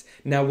piece.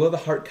 Now, will the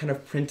heart kind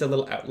of print a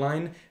little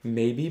outline?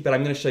 Maybe, but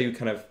I'm going to show you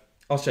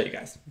I'll show you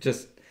guys.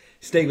 Just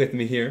stay with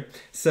me here.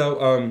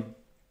 So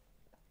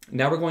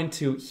now we're going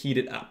to heat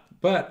it up,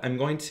 but I'm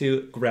going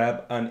to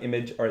grab an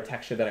image or a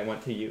texture that I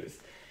want to use.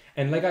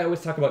 And like I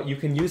always talk about, you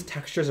can use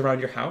textures around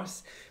your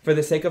house. For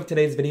the sake of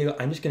today's video,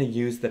 I'm just going to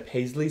use the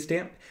Paisley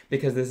stamp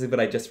because this is what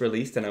I just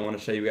released and I want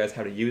to show you guys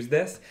how to use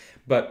this.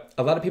 But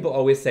a lot of people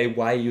always say,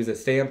 why use a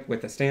stamp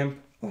with a stamp?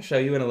 I'll show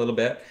you in a little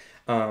bit.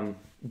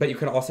 But you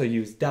can also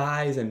use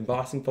dies and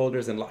embossing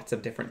folders and lots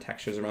of different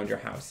textures around your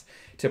house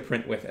to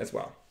print with as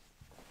well.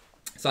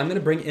 So I'm going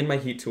to bring in my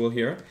heat tool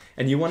here,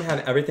 and you want to have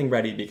everything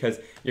ready because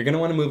you're going to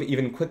want to move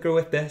even quicker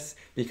with this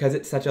because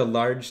it's such a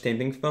large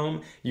stamping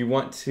foam. You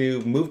want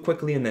to move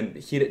quickly and then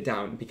heat it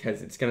down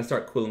because it's going to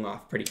start cooling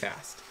off pretty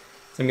fast.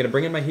 So I'm going to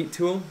bring in my heat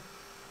tool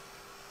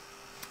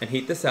and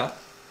heat this up.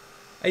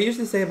 I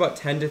usually say about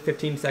 10 to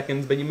 15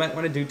 seconds, but you might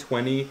want to do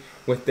 20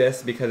 with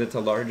this because it's a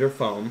larger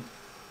foam.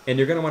 And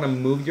you're going to want to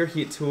move your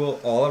heat tool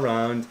all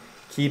around.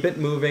 Keep it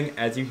moving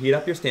as you heat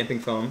up your stamping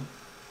foam.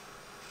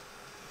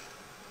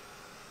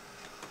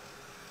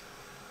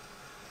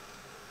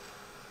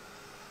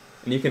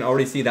 And you can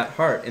already see that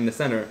heart in the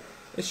center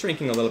is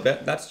shrinking a little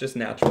bit. That's just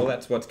natural.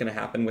 That's what's going to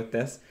happen with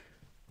this.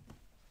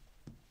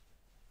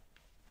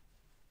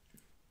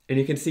 And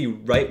you can see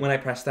right when I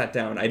press that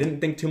down, I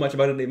didn't think too much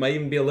about it. It might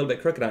even be a little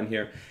bit crooked on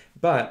here.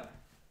 But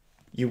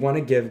you want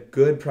to give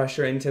good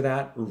pressure into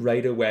that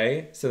right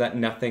away so that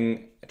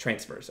nothing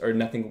transfers or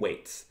nothing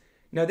waits.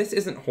 Now this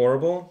isn't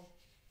horrible.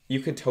 You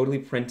could totally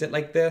print it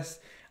like this.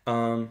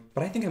 But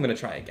I think I'm going to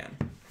try again.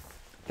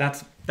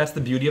 That's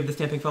the beauty of the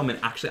stamping foam, and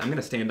actually I'm going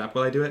to stand up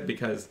while I do it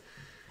because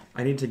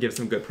I need to give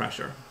some good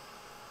pressure.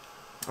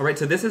 Alright,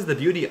 so this is the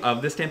beauty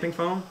of the stamping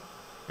foam,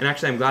 and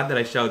actually I'm glad that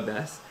I showed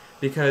this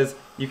because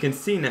you can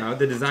see now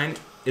the design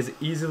is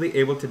easily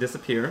able to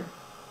disappear,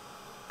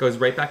 goes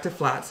right back to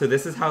flat, so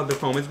this is how the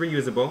foam is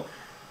reusable.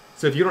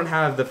 So if you don't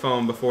have the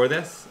foam before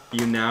this,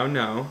 you now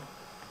know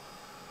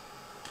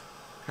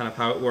kind of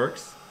how it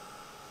works.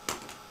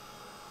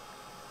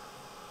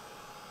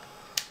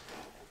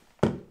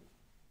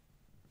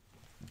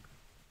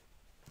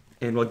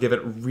 And we'll give it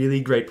really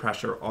great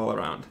pressure all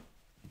around.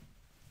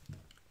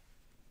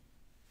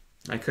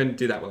 I couldn't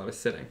do that while I was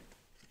sitting.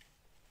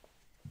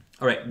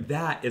 All right,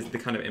 that is the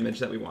kind of image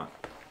that we want.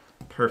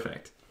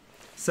 Perfect.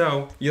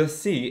 So you'll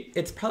see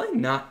it's probably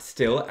not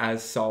still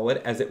as solid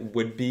as it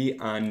would be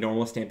on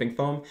normal stamping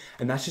foam,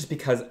 and that's just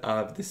because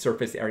of the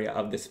surface area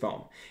of this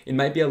foam. It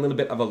might be a little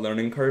bit of a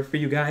learning curve for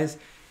you guys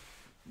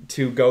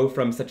to go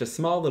from such a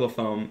small little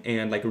foam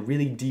and like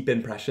really deep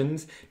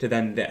impressions to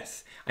then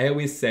this. I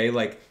always say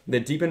like the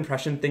deep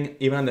impression thing,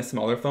 even on the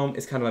smaller foam,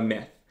 is kind of a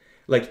myth.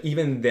 Like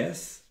even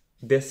this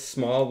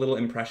small little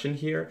impression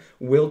here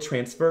will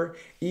transfer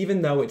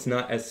even though it's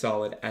not as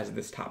solid as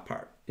this top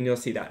part. And you'll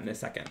see that in a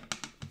second.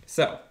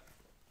 So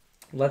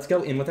let's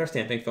go in with our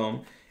stamping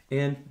foam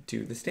and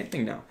do the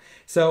stamping now.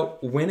 So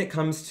when it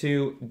comes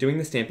to doing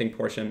the stamping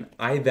portion,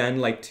 I then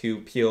like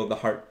to peel the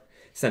heart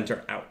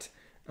center out.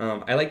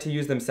 I like to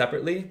use them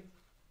separately,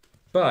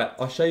 but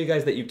I'll show you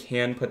guys that you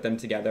can put them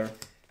together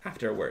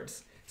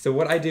afterwards. So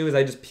what I do is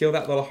I just peel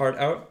that little heart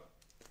out,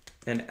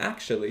 and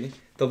actually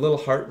the little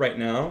heart right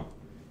now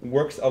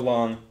works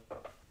along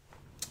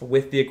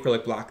with the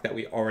acrylic block that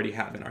we already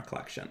have in our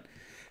collection.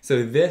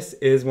 So this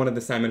is one of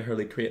the Simon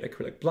Hurley Create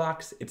acrylic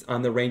blocks. It's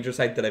on the Ranger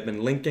site that I've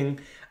been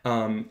linking,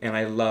 and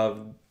I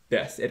love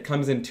this. It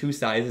comes in 2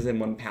 sizes in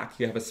one pack.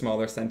 You have a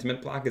smaller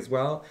sentiment block as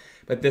well,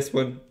 but this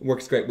one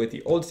works great with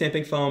the old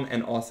stamping foam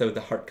and also the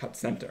heart cut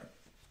center.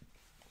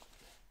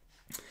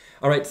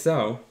 All right,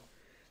 so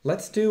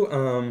let's do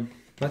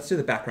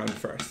the background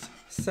first.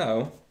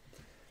 So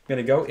I'm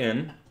gonna go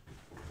in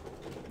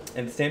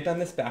and stamp on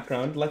this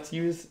background. Let's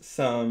use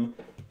some,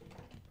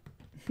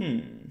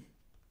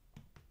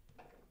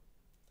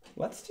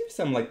 let's do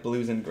some like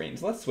blues and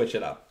greens. Let's switch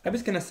it up. I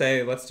was gonna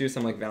say let's do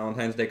some like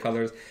Valentine's Day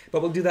colors,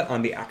 but we'll do that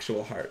on the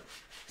actual heart.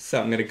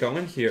 So I'm gonna go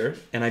in here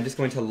and I'm just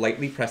going to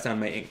lightly press on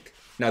my ink.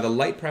 Now the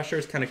light pressure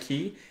is kind of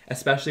key,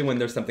 especially when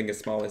there's something as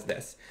small as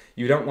this.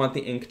 You don't want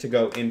the ink to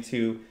go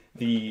into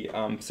the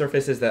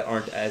surfaces that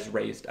aren't as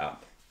raised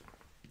up,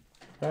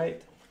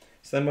 right?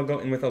 So then we'll go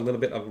in with a little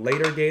bit of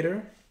Later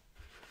Gator.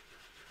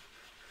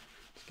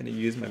 Just gonna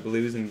use my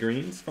blues and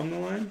greens from the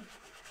line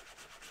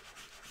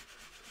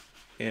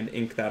and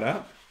ink that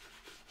up.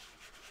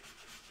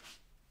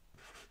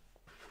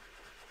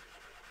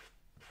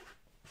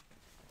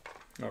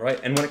 All right,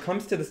 and when it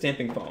comes to the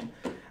stamping foam,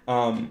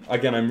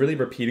 again, I'm really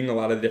repeating a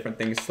lot of the different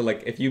things. So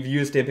like if you've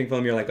used stamping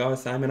foam, you're like, oh,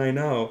 Simon, I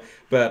know.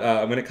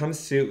 But when it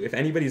comes to, if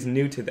anybody's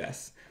new to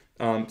this,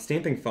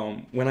 stamping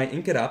foam, when I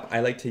ink it up, I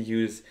like to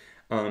use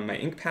my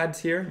ink pads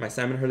here. My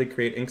Simon Hurley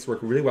Create inks work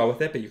really well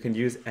with it, but you can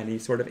use any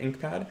sort of ink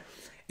pad.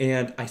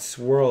 And I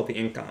swirl the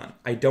ink on.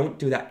 I don't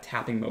do that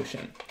tapping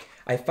motion.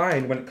 I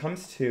find when it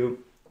comes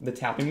to the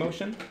tapping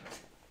motion,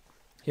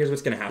 here's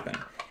what's gonna happen.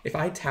 If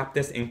I tap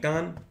this ink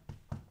on,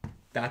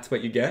 that's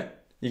what you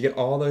get. You get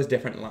all those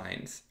different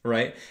lines,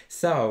 right?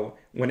 So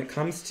when it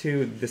comes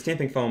to the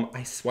stamping foam,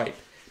 I swipe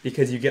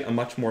because you get a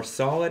much more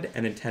solid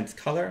and intense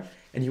color,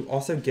 and you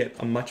also get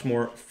a much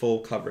more full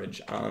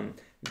coverage on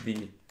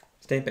the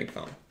stamping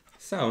foam.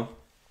 So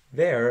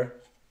there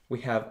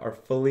we have our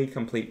fully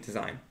complete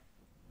design.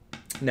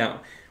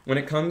 Now, when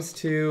it comes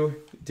to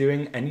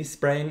doing any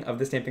spraying of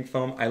the stamping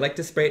foam, I like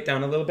to spray it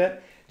down a little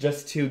bit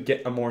just to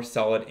get a more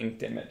solid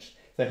inked image.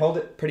 So I hold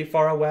it pretty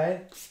far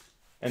away,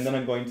 and then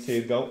I'm going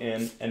to go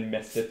in and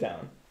mist it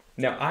down.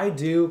 Now I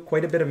do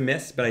quite a bit of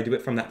mist, but I do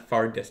it from that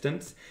far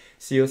distance.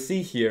 So you'll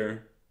see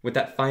here, with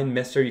that fine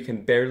mister, you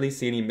can barely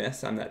see any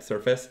mist on that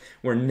surface.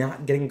 We're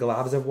not getting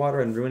globs of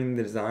water and ruining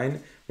the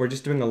design. We're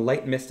just doing a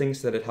light misting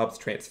so that it helps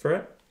transfer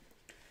it.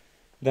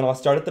 Then I'll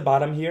start at the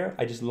bottom here.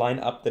 I just line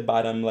up the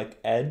bottom like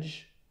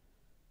edge.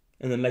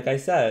 And then like I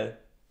said,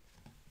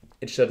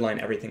 it should line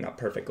everything up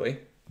perfectly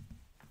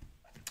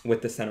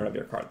with the center of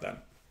your card then.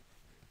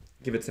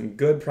 Give it some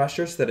good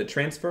pressure so that it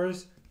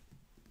transfers.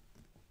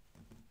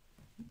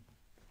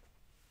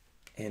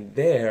 And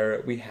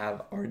there we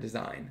have our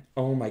design.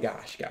 Oh my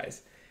gosh,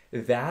 guys.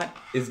 That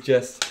is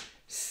just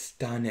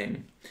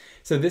stunning.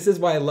 So this is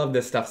why I love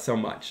this stuff so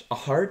much. A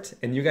heart,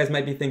 and you guys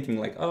might be thinking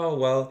like, oh,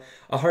 well,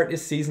 a heart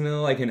is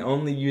seasonal. I can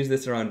only use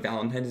this around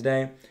Valentine's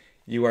Day.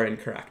 You are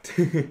incorrect.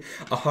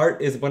 A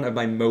heart is one of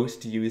my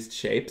most used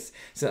shapes.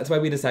 So that's why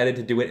we decided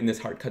to do it in this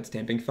heart cut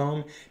stamping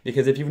foam.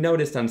 Because if you've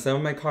noticed on some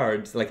of my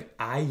cards, like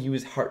I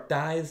use heart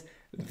dies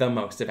the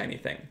most of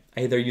anything.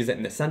 I either use it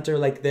in the center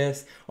like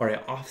this, or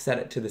I offset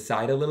it to the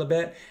side a little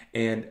bit.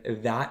 And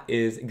that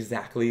is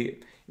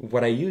exactly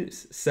what I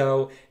use.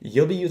 So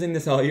you'll be using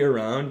this all year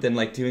round and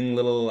like doing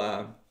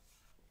little,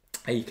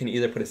 you can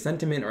either put a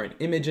sentiment or an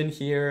image in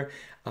here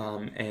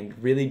and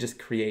really just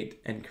create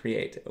and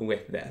create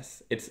with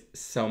this. It's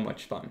so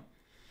much fun.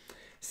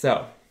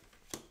 So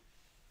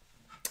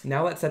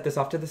now let's set this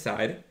off to the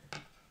side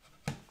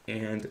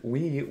and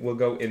we will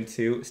go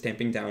into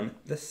stamping down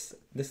this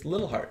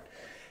little heart.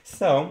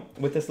 So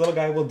with this little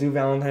guy, we'll do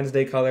Valentine's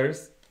Day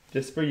colors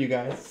just for you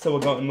guys. So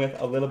we'll go in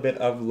with a little bit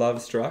of Love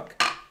Struck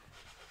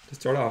to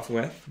start off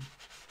with.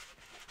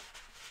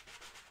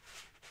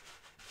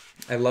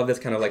 I love this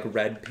kind of like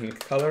red-pink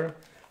color.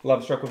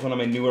 Love Struck was one of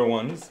my newer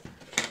ones.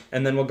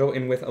 And then we'll go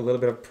in with a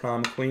little bit of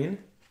Prom Queen.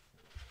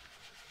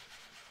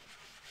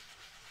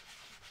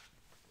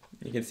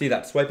 You can see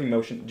that swiping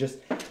motion just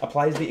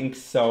applies the ink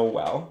so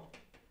well.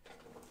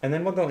 And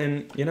then we'll go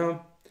in, you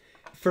know,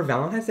 For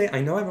Valentine's Day,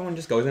 I know everyone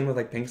just goes in with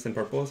like pinks and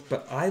purples,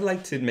 but I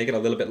like to make it a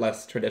little bit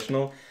less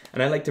traditional,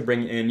 and I like to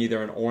bring in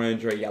either an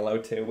orange or a yellow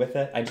too with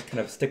it. I just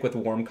kind of stick with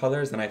warm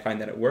colors, and I find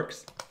that it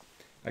works.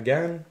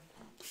 Again,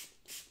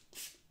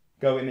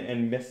 go in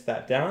and mist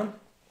that down.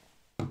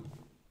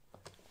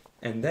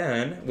 And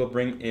then we'll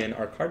bring in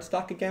our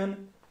cardstock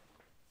again.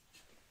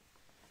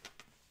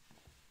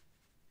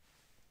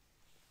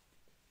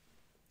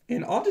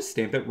 And I'll just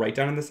stamp it right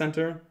down in the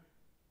center,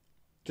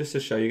 just to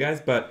show you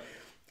guys, but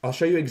I'll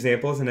show you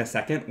examples in a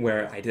second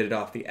where I did it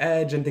off the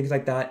edge and things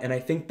like that, and I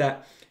think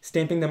that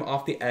stamping them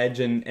off the edge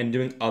and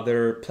doing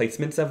other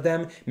placements of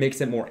them makes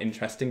it more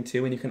interesting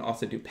too, and you can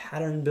also do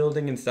pattern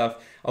building and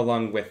stuff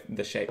along with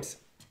the shapes.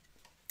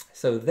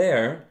 So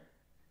there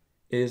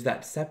is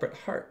that separate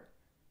heart.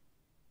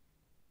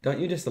 Don't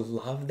you just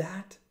love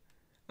that?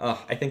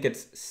 Oh, I think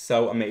it's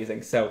so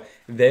amazing. So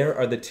there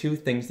are the two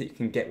things that you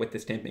can get with the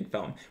stamping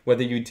foam.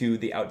 Whether you do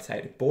the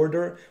outside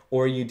border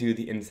or you do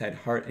the inside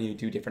heart and you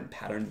do different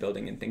pattern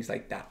building and things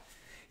like that.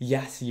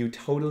 Yes, you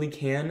totally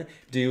can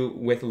do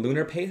with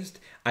Lunar Paste.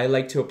 I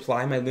like to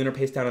apply my Lunar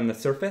Paste down on the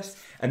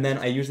surface, and then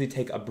I usually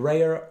take a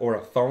brayer or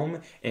a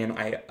foam and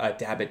I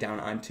dab it down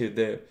onto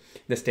the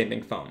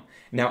stamping foam.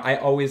 Now I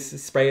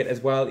always spray it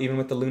as well, even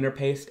with the Lunar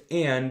Paste,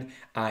 and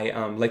I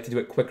like to do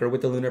it quicker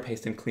with the Lunar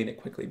Paste and clean it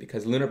quickly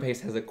because Lunar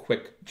Paste has a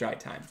quick dry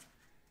time.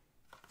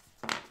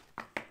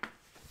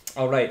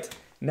 All right,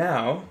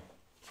 now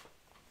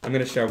I'm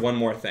gonna share one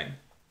more thing.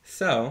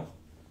 So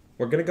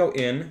we're gonna go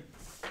in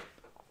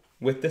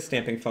with the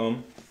stamping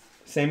foam,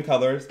 same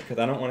colors because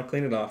I don't want to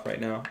clean it off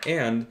right now,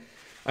 and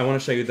I want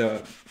to show you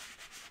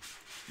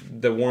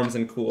the warms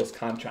and cools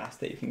contrast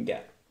that you can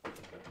get.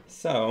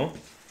 So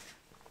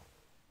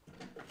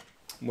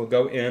we'll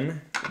go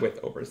in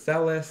with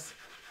Overzealous,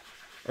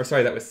 or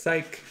sorry, that was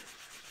Psych,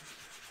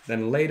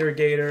 then Later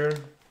Gator,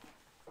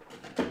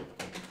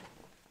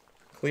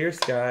 Clear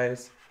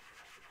Skies,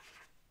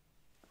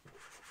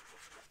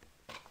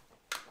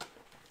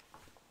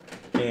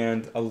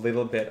 and a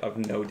little bit of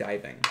No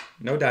Diving.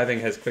 No Diving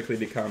has quickly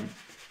become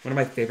one of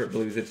my favorite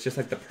blues. It's just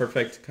like the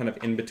perfect kind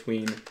of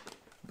in-between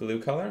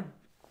blue color.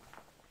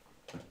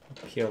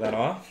 Peel that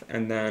off,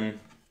 and then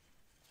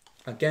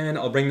again,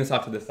 I'll bring this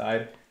off to the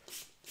side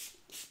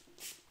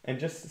and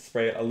just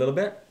spray it a little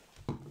bit.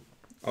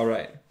 All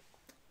right.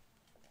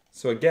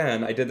 So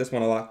again, I did this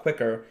one a lot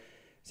quicker,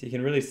 so you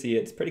can really see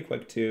it's pretty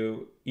quick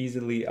to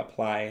easily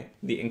apply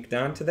the ink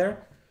down to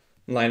there,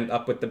 line it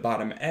up with the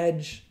bottom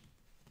edge,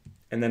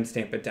 and then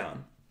stamp it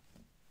down.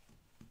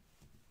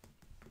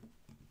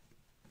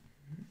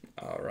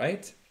 All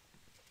right.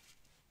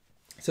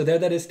 So there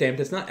that is stamped.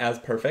 It's not as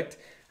perfect.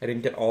 I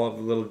didn't get all of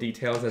the little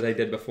details as I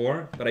did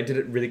before, but I did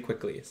it really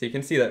quickly. So you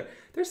can see that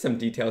there's some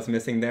details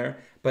missing there,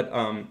 but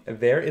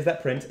there is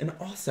that print. And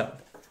also,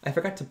 I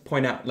forgot to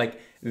point out,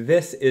 like,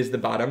 this is the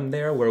bottom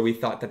there where we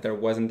thought that there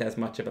wasn't as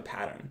much of a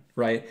pattern,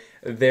 right?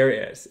 There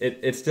is.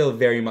 It still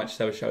very much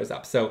so shows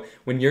up. So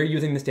when you're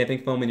using the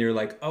stamping foam and you're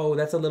like, oh,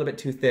 that's a little bit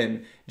too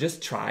thin,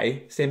 just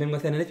try stamping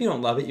with it. And if you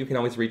don't love it, you can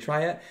always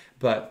retry it.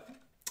 But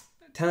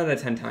 10 out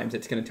of 10 times,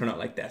 it's going to turn out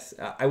like this.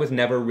 I was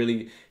never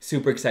really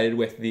super excited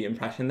with the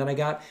impression that I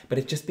got, but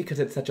it's just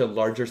because it's such a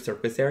larger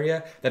surface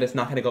area that it's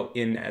not going to go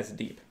in as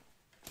deep.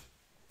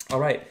 All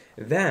right,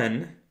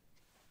 then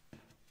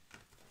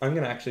I'm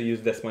going to actually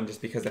use this one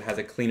just because it has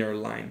a cleaner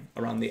line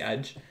around the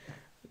edge.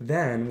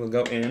 Then we'll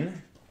go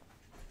in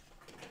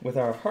with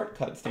our heart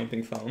cut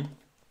stamping foam,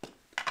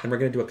 and we're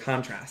going to do a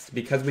contrast.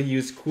 Because we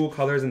use cool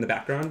colors in the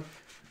background,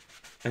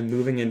 I'm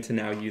moving into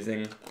now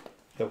using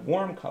the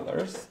warm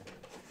colors.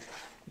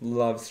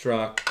 Love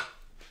Struck,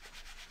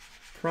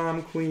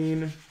 Prom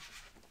Queen,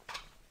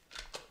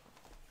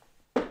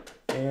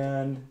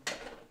 and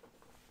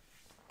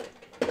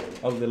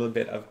a little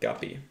bit of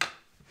Guppy.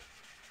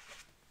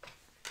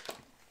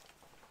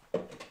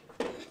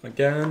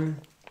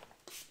 Again,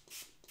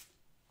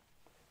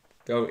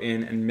 go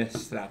in and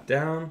mist that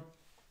down.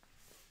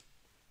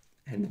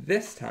 And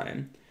this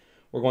time,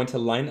 we're going to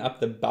line up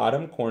the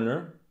bottom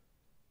corner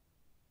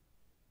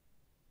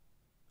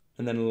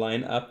and then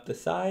line up the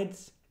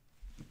sides,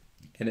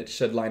 and it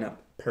should line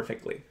up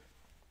perfectly.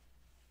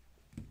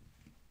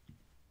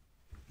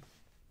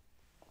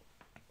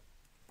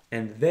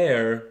 And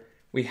there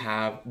we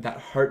have that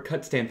heart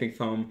cut stamping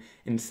foam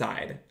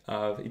inside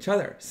of each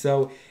other.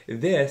 So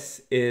this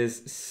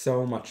is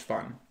so much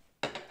fun.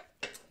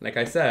 Like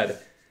I said,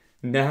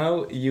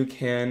 now you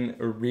can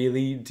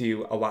really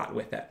do a lot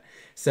with it.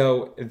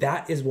 So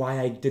that is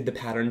why I did the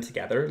pattern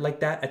together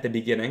like that at the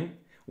beginning,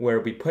 where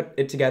we put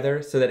it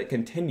together so that it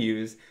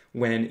continues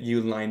when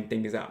you line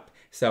things up.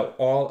 So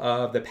all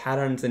of the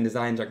patterns and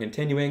designs are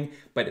continuing,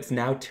 but it's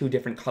now two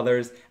different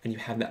colors and you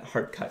have that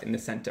heart cut in the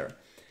center.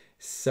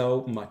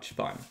 So much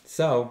fun.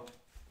 So,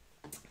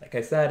 like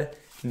I said,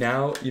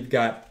 now you've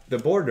got the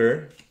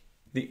border,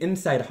 the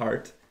inside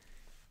heart,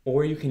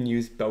 or you can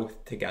use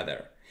both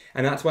together.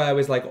 And that's why I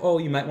was like, oh,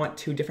 you might want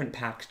 2 different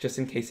packs just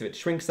in case if it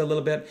shrinks a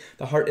little bit.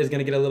 The heart is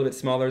gonna get a little bit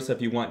smaller, so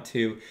if you want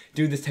to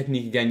do this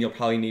technique again, you'll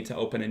probably need to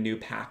open a new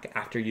pack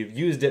after you've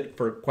used it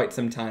for quite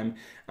some time.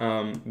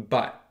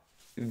 But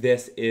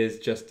this is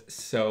just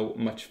so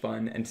much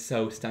fun and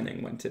so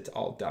stunning once it's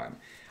all done.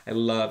 I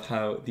love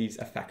how these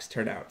effects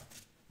turn out.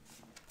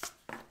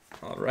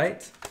 All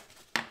right.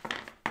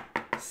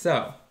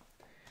 So,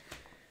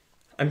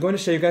 I'm going to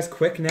show you guys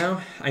quick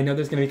now. I know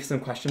there's going to be some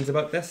questions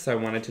about this, so I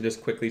wanted to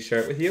just quickly share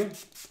it with you.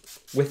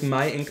 With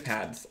my ink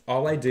pads,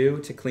 all I do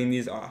to clean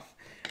these off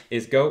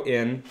is go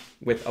in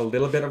with a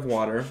little bit of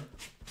water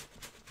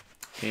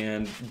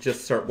and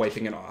just start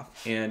wiping it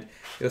off. And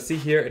you'll see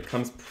here it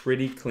comes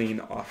pretty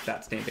clean off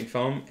that stamping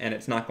foam, and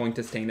it's not going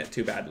to stain it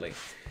too badly.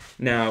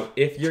 Now,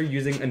 if you're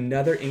using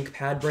another ink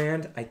pad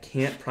brand, I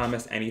can't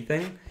promise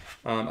anything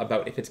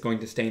about if it's going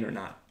to stain or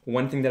not.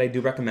 One thing that I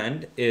do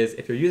recommend is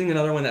if you're using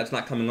another one that's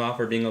not coming off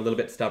or being a little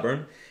bit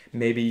stubborn,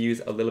 maybe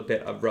use a little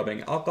bit of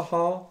rubbing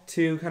alcohol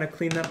to kind of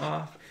clean that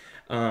off.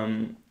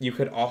 You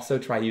could also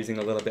try using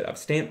a little bit of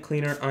stamp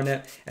cleaner on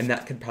it, and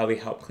that could probably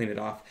help clean it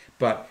off.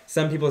 But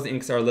some people's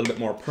inks are a little bit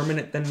more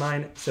permanent than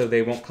mine, so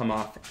they won't come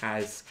off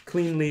as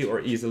cleanly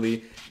or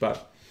easily,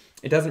 but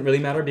it doesn't really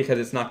matter because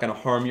it's not going to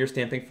harm your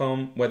stamping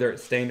foam, whether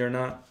it's stained or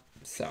not.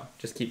 So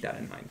just keep that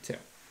in mind too.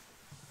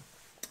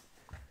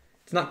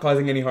 It's not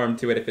causing any harm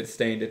to it if it's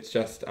stained, it's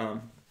just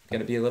going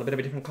to be a little bit of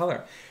a different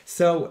color.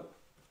 So,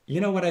 you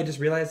know what I just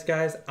realized,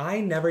 guys? I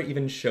never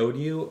even showed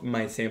you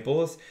my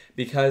samples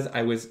because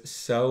I was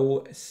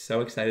so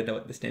excited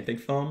about the stamping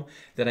foam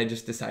that I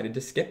just decided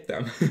to skip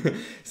them.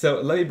 So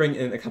let me bring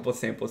in a couple of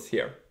samples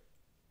here.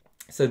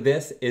 So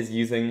this is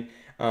using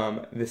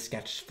the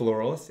sketch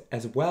florals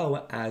as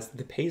well as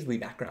the paisley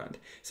background.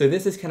 So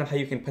this is kind of how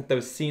you can put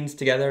those scenes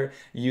together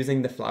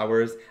using the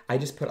flowers. I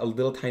just put a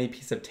little tiny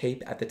piece of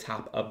tape at the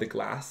top of the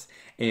glass,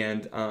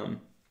 and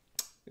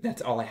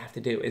that's all I have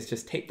to do is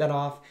just tape that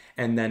off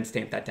and then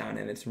stamp that down,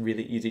 and it's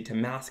really easy to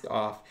mask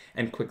off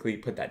and quickly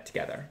put that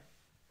together.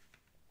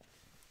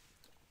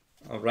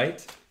 All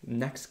right,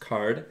 next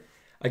card.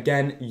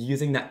 Again,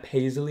 using that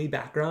paisley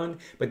background,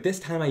 but this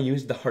time I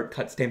used the heart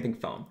cut stamping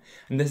foam.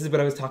 And this is what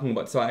I was talking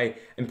about. So I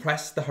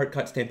impressed the heart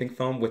cut stamping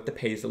foam with the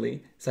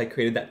paisley. So I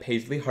created that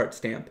paisley heart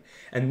stamp,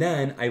 and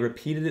then I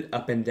repeated it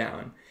up and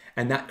down.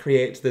 And that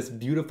creates this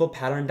beautiful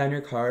pattern down your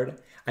card.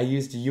 I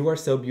used You Are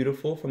So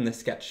Beautiful from the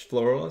sketch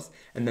florals,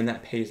 and then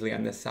that paisley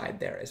on this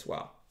side there as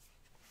well.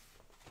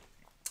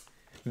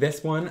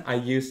 This one, I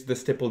used the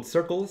stippled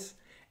circles,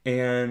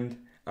 and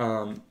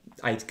I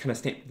kind of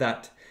stamped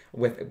that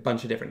with a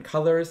bunch of different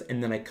colors,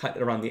 and then I cut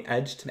it around the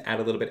edge to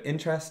add a little bit of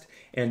interest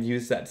and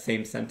use that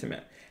same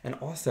sentiment. And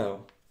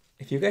also,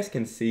 if you guys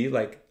can see,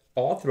 like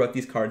all throughout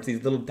these cards,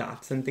 these little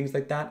dots and things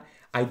like that,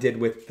 I did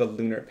with the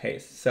Lunar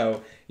Paste.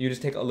 So you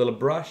just take a little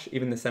brush,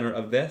 even the center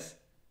of this,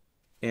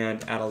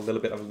 and add a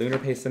little bit of Lunar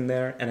Paste in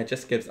there, and it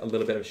just gives a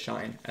little bit of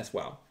shine as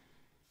well.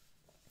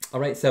 All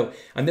right, so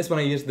on this one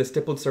I used the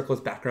stippled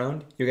circles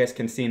background. You guys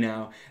can see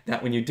now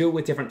that when you do it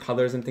with different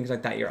colors and things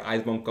like that, your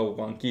eyes won't go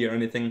wonky or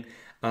anything.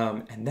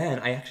 And then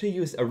I actually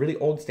used a really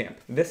old stamp.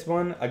 This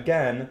one,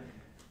 again,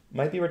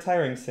 might be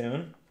retiring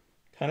soon.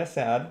 Kind of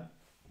sad,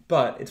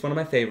 but it's one of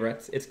my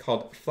favorites. It's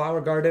called Flower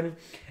Garden,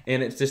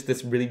 and it's just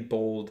this really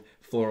bold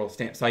floral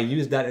stamp. So I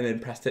used that and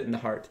impressed it in the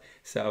heart.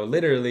 So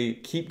literally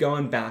keep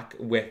going back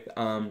with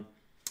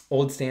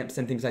old stamps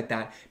and things like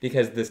that,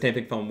 because the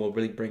stamping foam will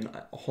really bring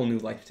a whole new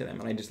life to them,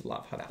 and I just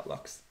love how that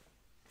looks.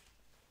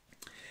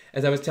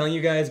 As I was telling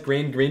you guys,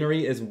 Grand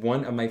Greenery is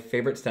one of my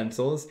favorite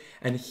stencils,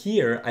 and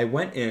here I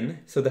went in,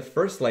 so the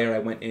first layer I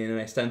went in and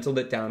I stenciled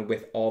it down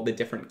with all the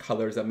different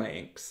colors of my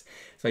inks.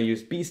 So I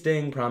used Bee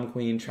Sting, Prom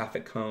Queen,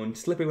 Traffic Cone,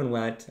 Slippery When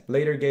Wet,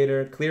 Later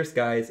Gator, Clear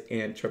Skies,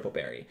 and Triple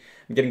Berry.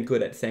 I'm getting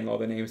good at saying all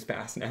the names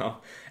fast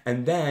now.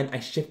 And then I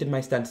shifted my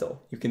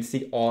stencil. You can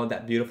see all of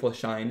that beautiful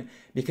shine,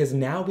 because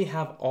now we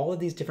have all of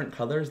these different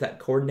colors that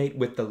coordinate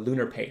with the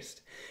Lunar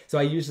Paste. So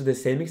I used the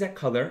same exact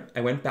color.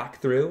 I went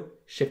back through,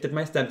 shifted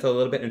my stencil a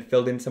little bit and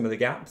filled in some of the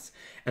gaps,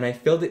 and I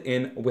filled it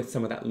in with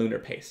some of that Lunar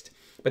Paste.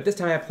 But this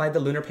time I applied the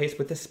Lunar Paste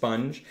with a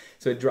sponge,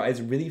 so it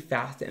dries really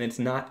fast and it's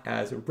not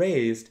as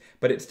raised,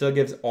 but it still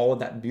gives all of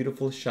that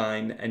beautiful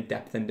shine and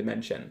depth and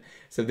dimension.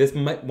 So this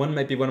one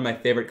might be one of my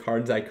favorite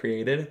cards I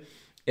created.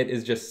 It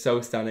is just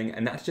so stunning,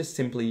 and that's just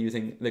simply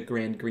using the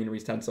Grand Greenery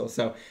stencil.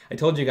 So I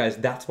told you guys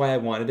that's why I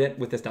wanted it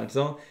with the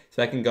stencil,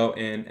 so I can go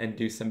in and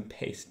do some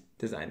paste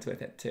designs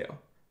with it too.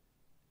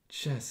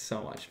 Just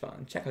so much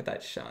fun. Check out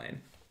that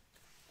shine.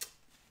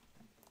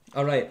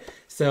 All right,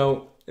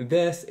 so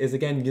this is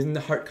again using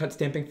the heart cut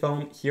stamping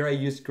foam. Here I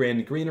used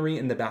Grand Greenery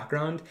in the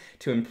background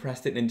to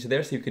impress it into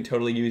there, so you can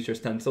totally use your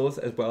stencils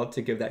as well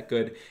to give that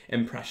good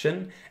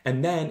impression.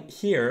 And then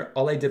here,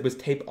 all I did was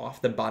tape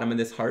off the bottom of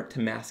this heart to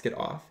mask it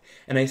off.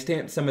 And I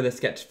stamped some of the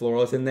sketch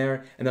florals in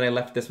there, and then I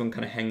left this one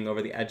kind of hanging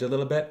over the edge a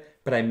little bit,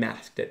 but I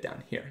masked it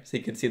down here so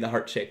you can see the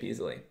heart shape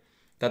easily.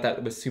 Thought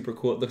that was super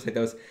cool. It looks like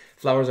those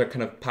flowers are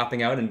kind of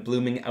popping out and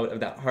blooming out of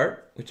that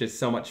heart, which is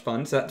so much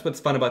fun. So that's what's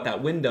fun about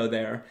that window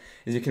there,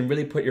 is you can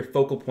really put your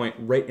focal point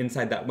right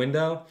inside that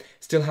window,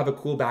 still have a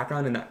cool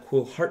background and that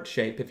cool heart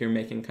shape if you're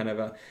making kind of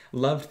a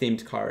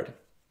love-themed card.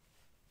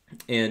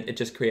 And it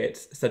just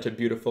creates such a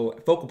beautiful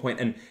focal point.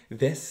 And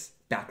this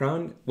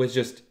background was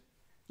just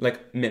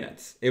like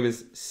minutes. It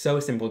was so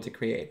simple to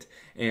create.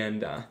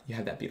 And you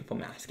have that beautiful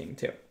masking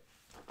too.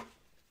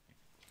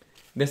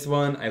 This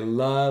one I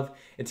love.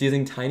 It's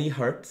using tiny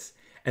hearts.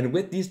 And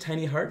with these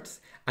tiny hearts,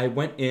 I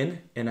went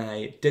in and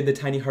I did the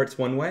tiny hearts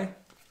one way.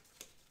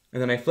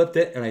 And then I flipped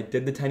it and I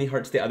did the tiny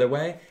hearts the other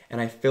way. And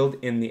I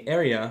filled in the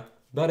area.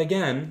 But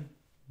again,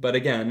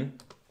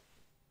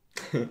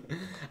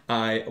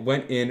 I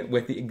went in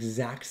with the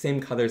exact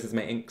same colors as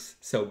my inks.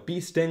 So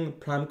Bee Sting,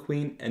 Prom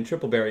Queen, and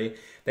Triple Berry,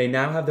 they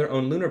now have their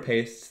own lunar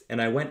pastes,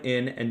 and I went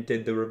in and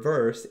did the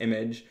reverse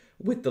image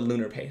with the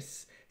lunar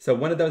pastes. So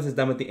one of those is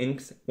done with the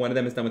inks, one of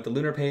them is done with the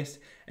lunar paste,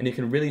 and you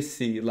can really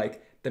see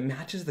like that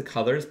matches the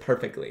colors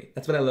perfectly.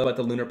 That's what I love about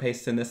the lunar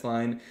pastes in this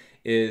line,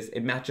 is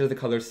it matches the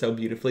colors so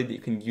beautifully that you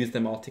can use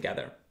them all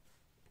together.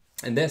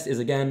 And this is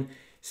again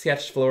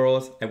sketched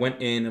florals. I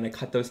went in and I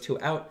cut those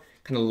two out,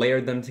 kind of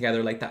layered them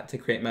together like that to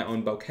create my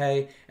own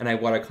bouquet, and I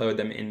watercolored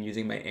them in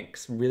using my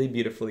inks really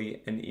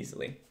beautifully and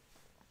easily.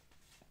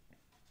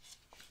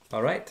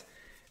 All right,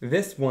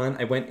 this one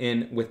I went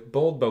in with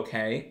Bold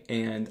Bouquet,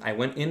 and I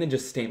went in and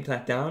just stamped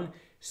that down,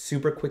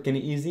 super quick and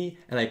easy,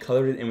 and I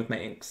colored it in with my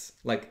inks.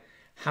 Like,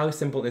 how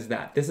simple is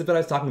that? This is what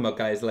I was talking about,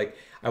 guys. Like,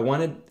 I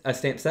wanted a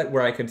stamp set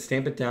where I could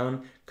stamp it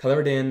down,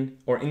 color it in,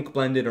 or ink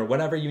blend it, or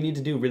whatever you need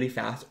to do really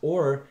fast,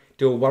 or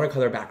do a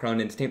watercolor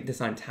background and stamp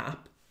this on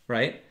top,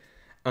 right?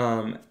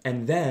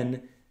 And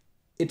then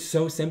it's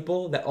so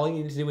simple that all you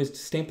need to do is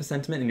stamp a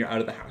sentiment and you're out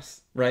of the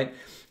house, right?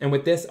 And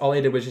with this, all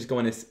I did was just go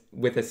in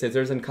with the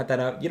scissors and cut that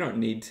out. You don't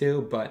need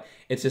to, but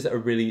it's just a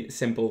really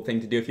simple thing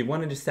to do. If you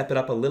wanted to step it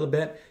up a little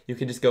bit, you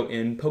could just go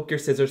in, poke your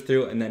scissors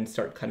through, and then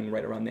start cutting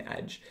right around the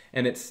edge.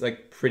 And it's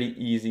like pretty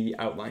easy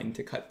outline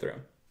to cut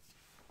through.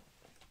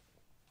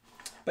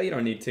 But you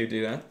don't need to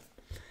do that.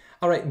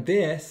 All right,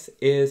 this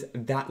is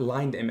that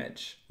lined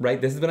image,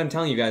 right? This is what I'm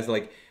telling you guys,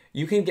 like,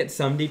 you can get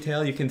some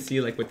detail. You can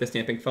see like with the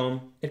stamping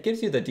foam, it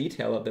gives you the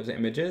detail of those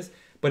images,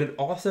 but it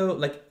also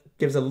like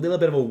gives a little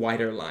bit of a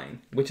wider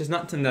line, which is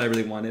not something that I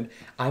really wanted.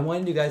 I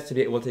wanted you guys to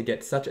be able to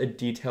get such a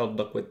detailed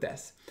look with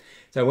this.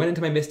 So I went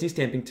into my Misty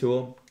stamping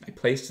tool, I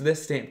placed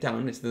this stamp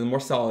down, it's the more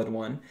solid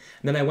one,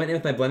 and then I went in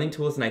with my blending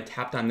tools and I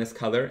tapped on this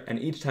color, and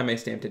each time I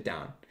stamped it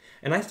down.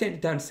 And I stamped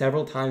it down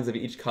several times of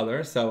each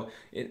color, so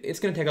it's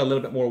gonna take a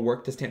little bit more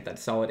work to stamp that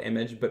solid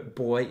image, but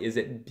boy, is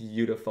it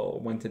beautiful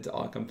once it's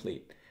all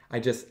complete. I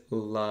just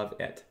love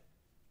it.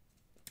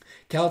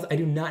 Cows, I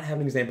do not have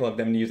an example of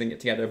them using it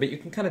together, but you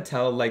can kind of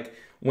tell, like,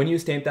 when you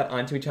stamp that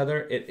onto each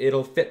other,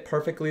 it'll fit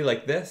perfectly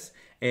like this,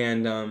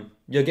 and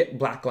you'll get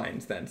black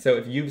lines then. So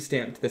if you've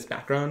stamped this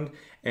background,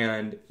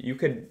 and you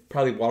could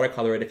probably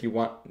watercolor it if you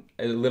want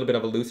a little bit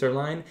of a looser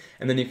line,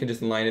 and then you can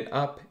just line it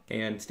up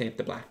and stamp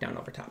the black down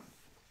over top.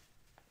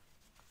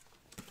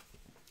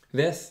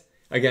 This,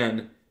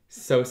 again,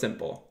 so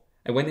simple.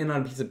 I went in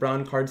on a piece of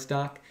brown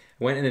cardstock,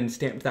 went in and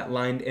stamped that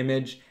lined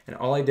image, and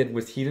all I did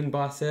was heat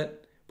emboss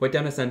it, put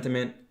down a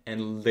sentiment,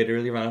 and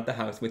literally run out the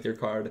house with your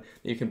card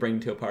that you can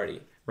bring to a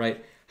party,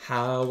 right?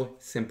 How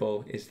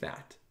simple is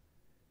that?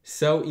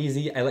 So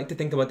easy. I like to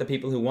think about the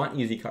people who want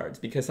easy cards,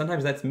 because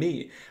sometimes that's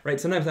me,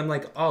 right? Sometimes I'm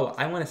like, oh,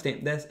 I want to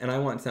stamp this, and I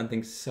want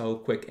something so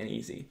quick and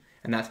easy.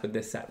 And that's what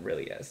this set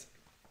really is.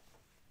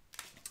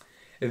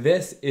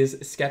 This is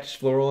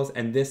Sketched Florals,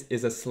 and this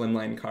is a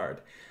slimline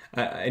card.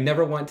 I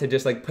never want to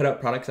just like put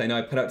out products. I know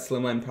I put out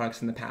slimline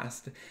products in the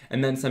past,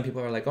 and then some people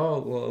are like,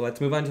 oh, well,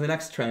 let's move on to the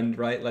next trend,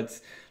 right?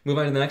 Let's move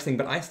on to the next thing.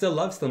 But I still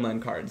love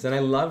slimline cards, and I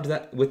loved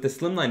that with the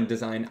slimline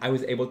design, I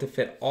was able to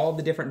fit all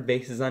the different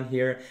vases on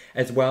here,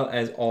 as well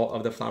as all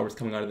of the flowers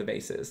coming out of the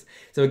vases.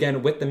 So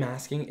again, with the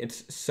masking,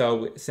 it's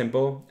so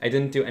simple. I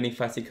didn't do any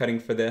fussy cutting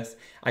for this.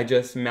 I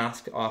just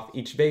masked off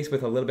each vase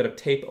with a little bit of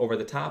tape over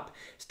the top,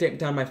 stamped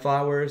down my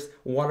flowers,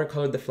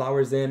 watercolored the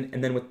flowers in,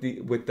 and then with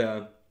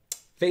the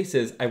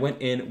vases, I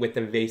went in with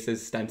the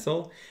vases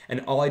stencil, and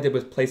all I did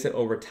was place it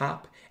over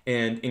top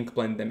and ink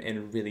blend them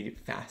in really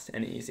fast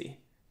and easy.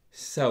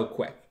 So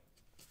quick.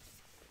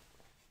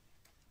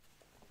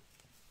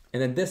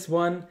 And then this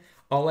one,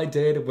 all I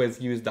did was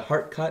use the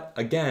heart cut.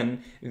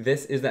 Again,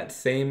 this is that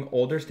same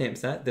older stamp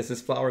set. This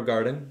is Flower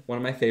Garden, one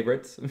of my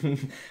favorites.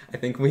 I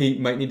think we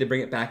might need to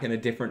bring it back in a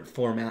different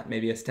format,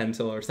 maybe a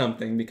stencil or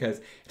something, because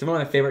it's one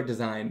of my favorite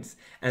designs.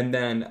 And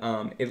then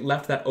it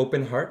left that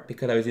open heart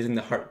because I was using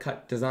the heart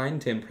cut design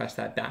to impress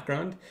that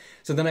background.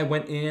 So then I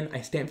went in,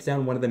 I stamped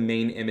down one of the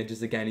main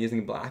images again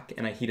using black,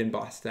 and I heat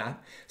embossed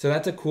that. So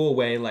that's a cool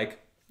way, like,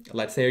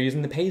 let's say you're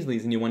using the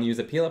paisleys and you want to use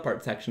a peel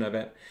apart section of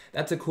it,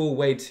 that's a cool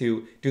way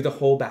to do the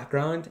whole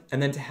background.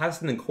 And then to have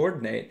something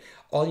coordinate,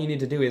 all you need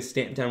to do is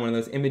stamp down one of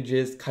those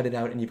images, cut it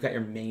out, and you've got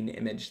your main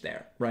image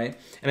there, right?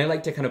 And I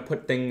like to kind of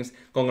put things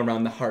going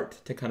around the heart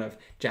to kind of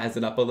jazz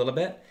it up a little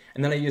bit.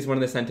 And then I use one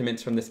of the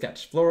sentiments from the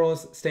Sketch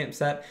Florals stamp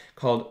set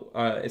called,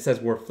 it says,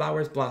 "Where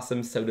flowers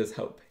blossom, so does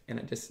hope." And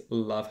I just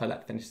love how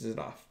that finishes it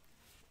off.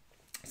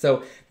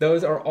 So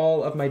those are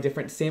all of my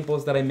different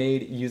samples that I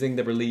made using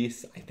the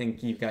release. I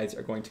think you guys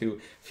are going to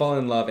fall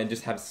in love and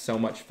just have so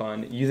much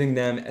fun using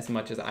them as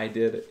much as I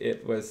did.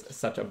 It was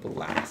such a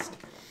blast.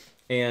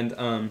 And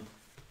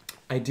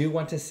I do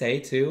want to say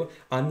too,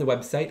 on the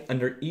website,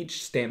 under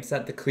each stamp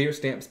set, the clear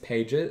stamps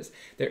pages,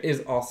 there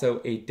is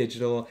also a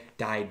digital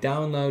die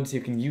download, so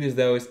you can use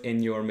those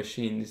in your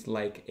machines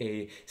like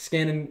a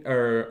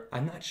or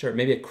I'm not sure,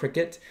 maybe a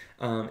Cricut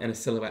and a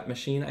Silhouette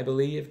machine, I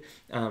believe.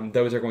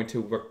 Those are going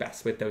to work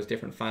best with those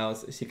different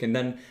files. So you can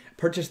then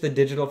purchase the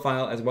digital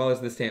file as well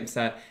as the stamp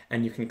set,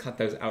 and you can cut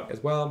those out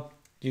as well.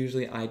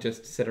 Usually I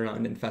just sit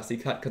around and fussy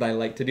cut because I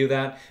like to do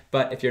that,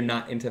 but if you're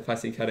not into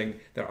fussy cutting,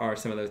 there are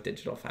some of those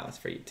digital files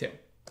for you too.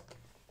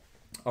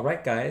 All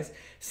right, guys,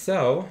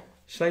 so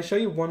should I show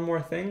you one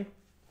more thing?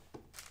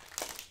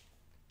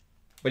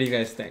 What do you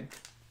guys think?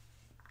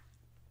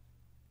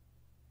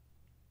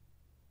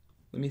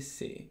 Let me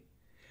see.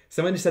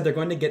 Someone just said they're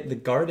going to get the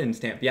garden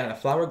stamp. Yeah, the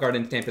flower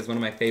garden stamp is one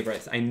of my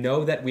favorites. I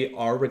know that we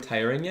are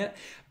retiring it,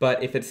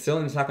 but if it's still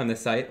in stock on the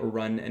site,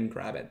 run and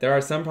grab it. There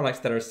are some products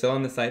that are still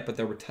on the site, but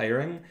they're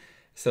retiring.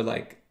 So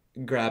like,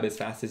 grab as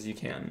fast as you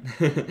can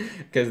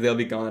because they'll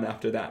be gone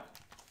after that.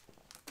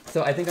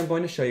 So I think I'm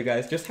going to show you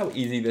guys just how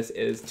easy this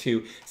is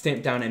to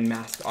stamp down and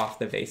mask off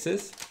the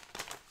vases.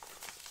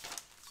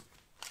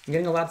 I'm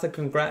getting lots of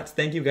congrats.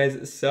 Thank you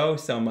guys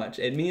so much.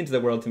 It means the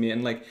world to me.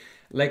 And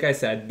like I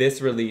said, this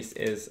release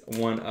is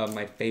one of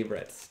my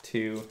favorites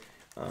to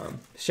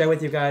share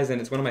with you guys, and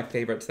it's one of my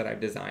favorites that I've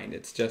designed.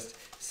 It's just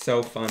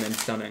so fun and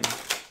stunning.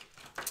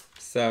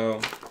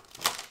 So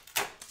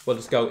we'll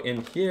just go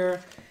in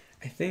here.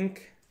 I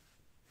think,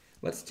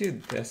 let's do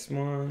this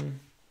one,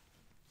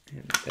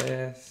 and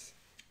this,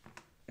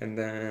 and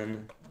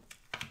then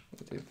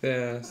we'll do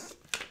this,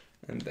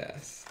 and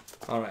this.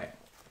 All right.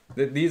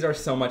 These are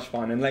so much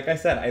fun. And like I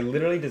said, I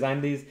literally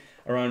designed these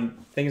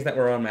around things that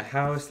were around my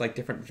house, like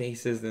different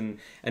vases and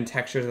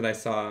textures that I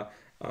saw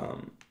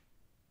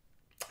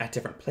at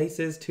different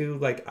places too.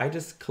 Like I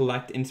just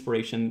collect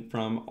inspiration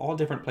from all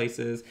different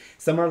places.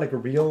 Some are like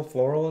real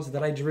florals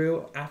that I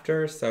drew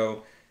after.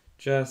 So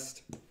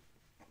just,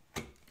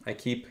 I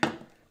keep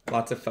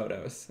lots of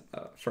photos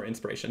for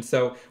inspiration.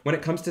 So when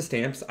it comes to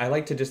stamps, I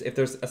like to just, if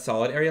there's a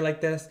solid area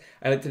like this,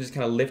 I like to just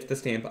kind of lift the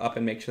stamp up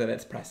and make sure that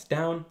it's pressed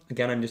down.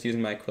 Again, I'm just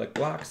using my acrylic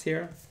blocks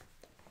here.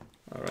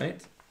 All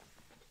right.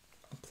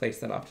 I'll place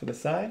that off to the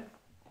side.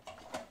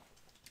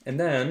 And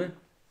then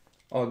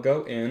I'll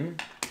go in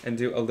and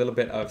do a little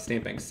bit of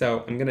stamping.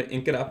 So I'm gonna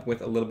ink it up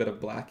with a little bit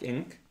of black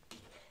ink.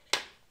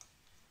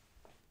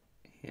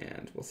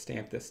 And we'll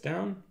stamp this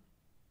down.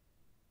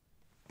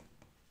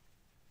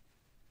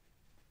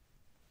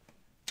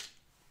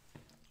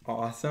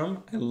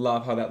 Awesome. I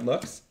love how that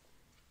looks.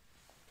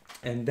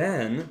 And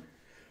then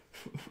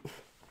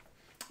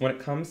when it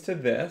comes to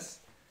this,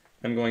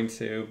 I'm going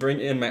to bring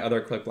in my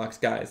other acrylic blocks.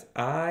 Guys,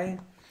 I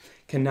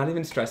cannot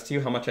even stress to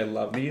you how much I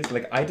love these.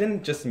 Like, I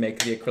didn't just make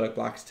the acrylic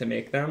blocks to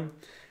make them.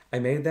 I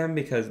made them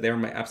because they're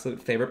my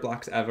absolute favorite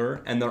blocks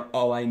ever, and they're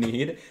all I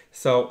need.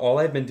 So all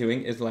I've been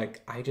doing is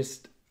like, I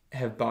just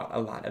have bought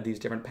a lot of these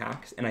different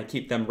packs, and I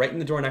keep them right in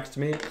the drawer next to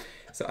me.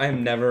 So I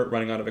am never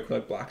running out of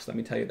acrylic blocks, let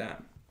me tell you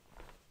that.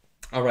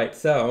 All right,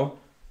 so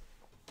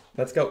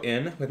let's go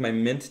in with my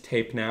mint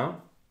tape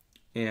now.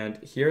 And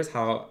here's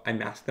how I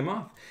mask them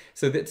off.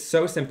 So it's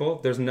so simple.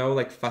 There's no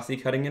like fussy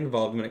cutting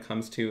involved when it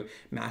comes to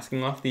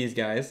masking off these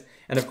guys.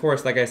 And of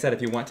course, like I said,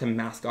 if you want to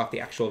mask off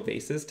the actual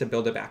vases to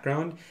build a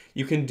background,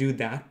 you can do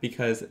that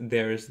because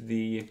there's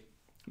the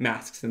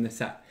masks in the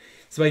set.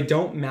 So I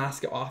don't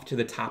mask off to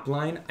the top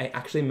line. I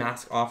actually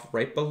mask off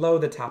right below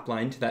the top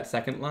line to that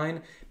second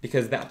line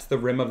because that's the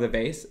rim of the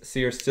vase. So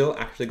you're still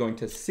actually going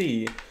to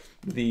see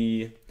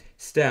the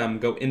stem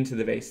go into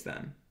the vase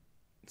then.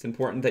 It's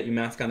important that you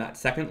mask on that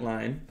second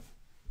line.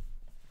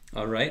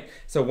 All right,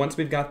 so once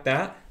we've got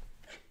that,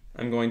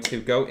 I'm going to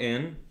go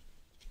in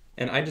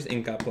and I just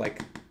ink up,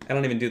 like, I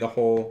don't even do the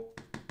whole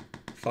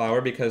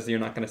flower because you're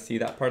not gonna see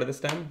that part of the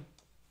stem.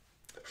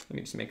 Let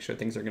me just make sure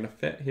things are gonna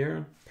fit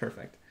here.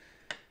 Perfect.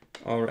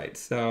 All right,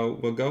 so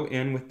we'll go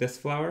in with this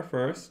flower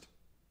first,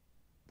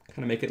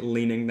 kind of make it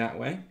leaning that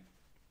way.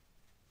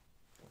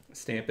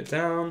 Stamp it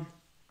down.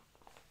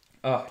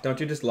 Oh, don't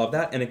you just love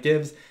that? And it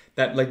gives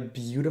that like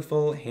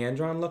beautiful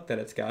hand-drawn look that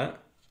it's got.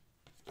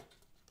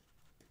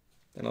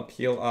 Then I'll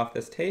peel off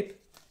this tape.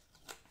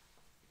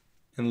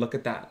 And look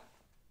at that.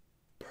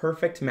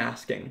 Perfect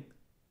masking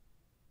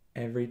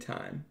every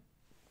time.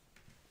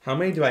 How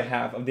many do I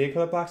have of the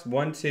acrylic blocks?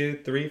 1,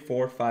 2, 3,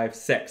 4, 5,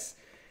 6.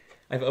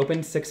 I've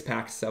opened 6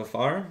 packs so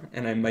far,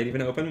 and I might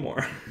even open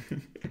more.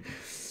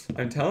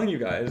 I'm telling you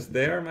guys,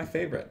 they are my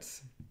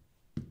favorites.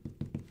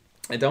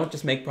 I don't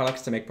just make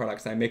products to make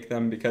products. I make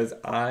them because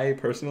I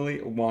personally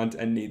want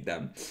and need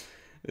them.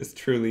 Is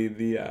truly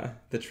the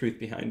truth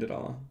behind it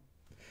all.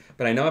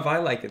 But I know if I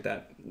like it,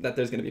 that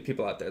there's going to be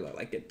people out there that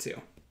like it too.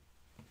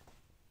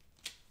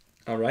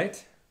 All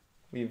right,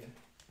 we've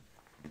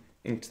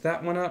inked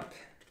that one up,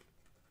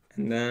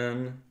 and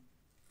then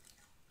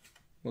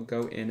we'll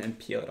go in and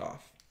peel it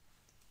off.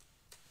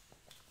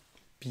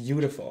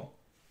 Beautiful.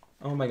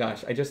 Oh my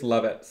gosh, I just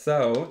love it.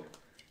 So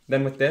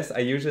then with this, I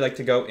usually like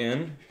to go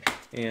in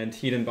and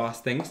heat emboss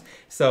things.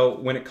 So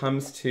when it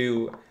comes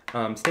to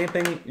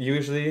stamping,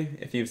 usually,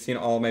 if you've seen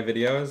all of my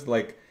videos,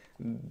 like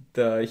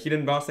the heat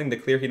embossing, the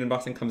clear heat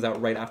embossing comes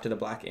out right after the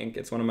black ink.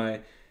 It's one of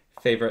my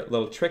favorite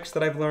little tricks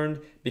that I've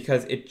learned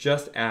because it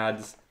just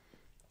adds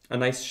a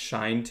nice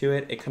shine to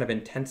it. It kind of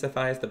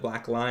intensifies the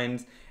black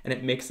lines and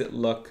it makes it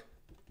look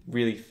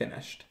really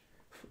finished.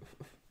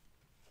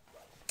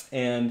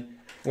 And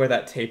where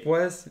that tape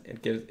was,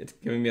 it's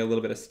giving me a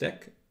little bit of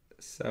stick.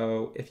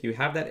 So if you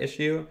have that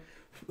issue,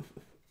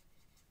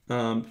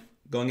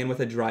 going in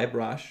with a dry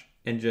brush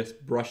and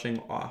just brushing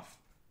off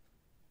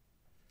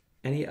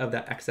any of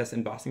that excess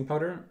embossing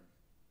powder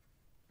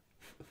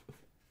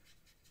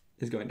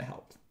is going to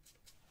help.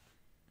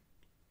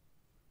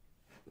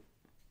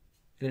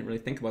 I didn't really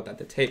think about that.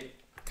 The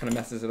tape kind of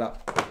messes it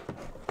up.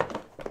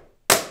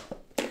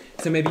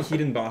 So maybe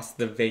heat emboss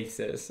the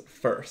vases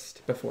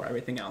first before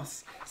everything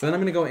else. So then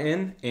I'm gonna go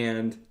in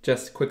and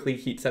just quickly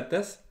heat set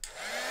this.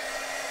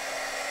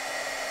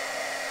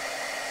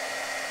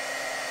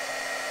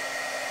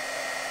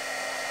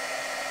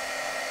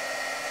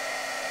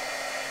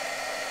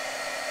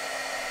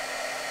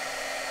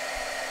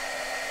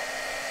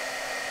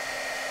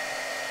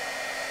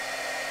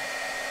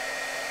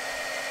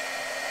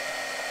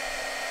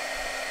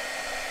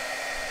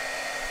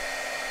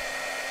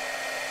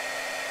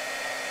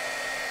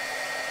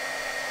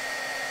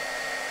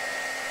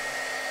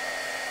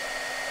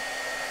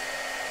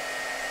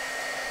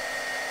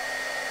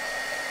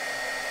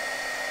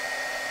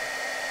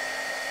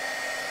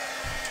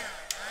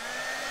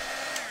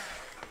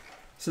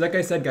 So like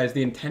I said, guys,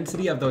 the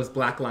intensity of those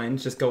black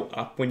lines just go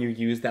up when you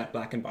use that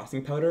black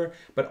embossing powder,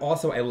 but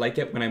also I like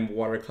it when I'm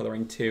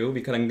watercoloring too,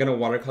 because I'm gonna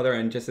watercolor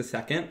in just a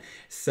second.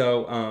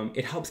 So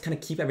it helps kind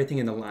of keep everything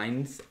in the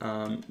lines,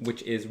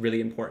 which is really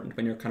important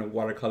when you're kind of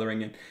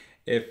watercoloring. And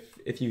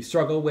if you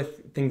struggle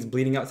with things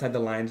bleeding outside the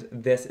lines,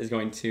 this is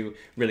going to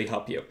really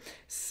help you.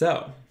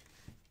 So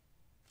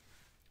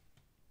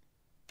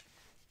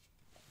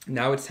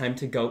now it's time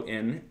to go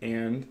in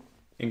and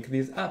ink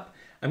these up.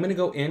 I'm gonna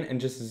go in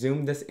and just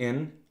zoom this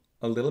in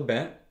a little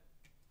bit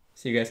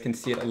so you guys can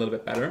see it a little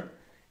bit better.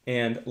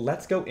 And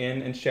let's go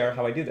in and share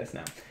how I do this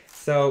now.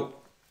 So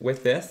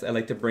with this, I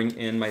like to bring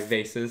in my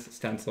vases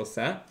stencil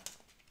set,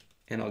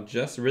 and I'll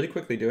just really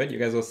quickly do it. You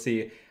guys will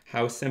see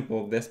how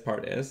simple this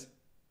part is.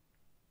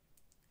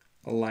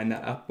 I'll line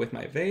that up with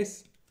my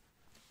vase.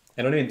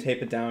 I don't even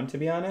tape it down, to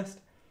be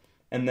honest.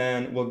 And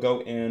then we'll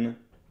go in,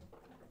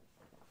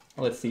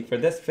 let's see, for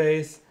this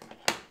vase,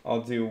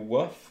 I'll do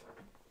woof.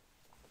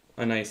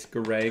 A nice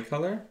gray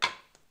color.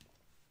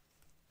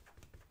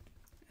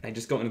 And I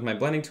just go in with my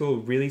blending tool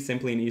really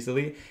simply and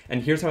easily.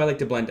 And here's how I like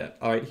to blend it.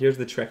 All right, here's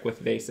the trick with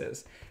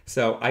vases.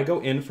 So I go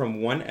in from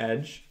one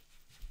edge.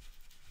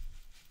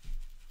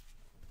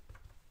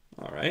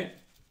 All right,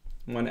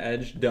 one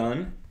edge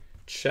done,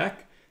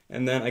 check.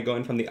 And then I go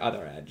in from the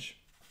other edge.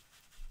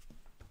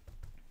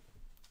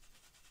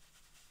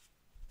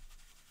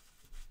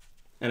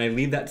 And I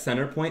leave that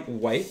center point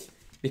white,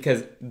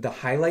 because the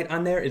highlight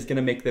on there is gonna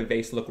make the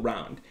vase look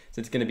round. So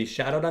it's gonna be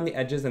shadowed on the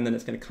edges and then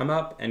it's gonna come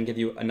up and give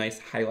you a nice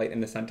highlight in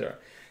the center.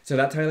 So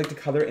that's how I like to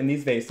color in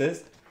these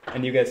vases.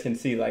 And you guys can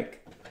see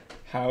like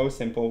how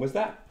simple was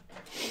that.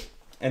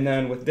 And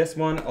then with this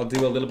one, I'll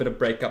do a little bit of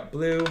breakup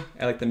blue.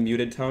 I like the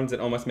muted tones. It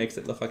almost makes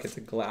it look like it's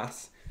a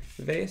glass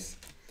vase.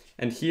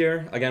 And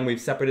here, again, we've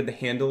separated the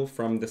handle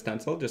from the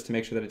stencil just to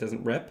make sure that it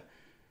doesn't rip.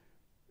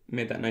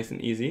 Made that nice and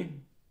easy.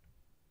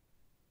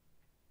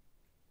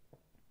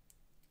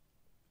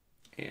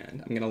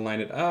 And I'm gonna line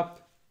it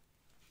up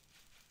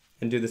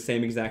and do the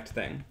same exact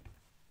thing.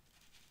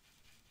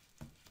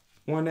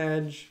 One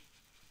edge,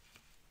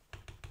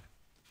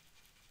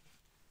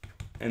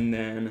 and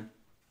then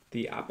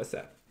the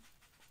opposite.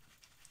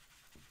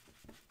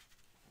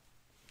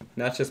 And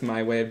that's just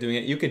my way of doing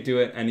it. You could do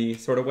it any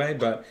sort of way,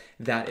 but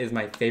that is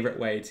my favorite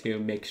way to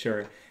make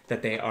sure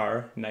that they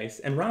are nice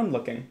and round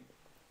looking.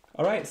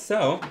 All right,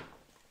 so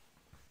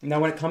now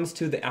when it comes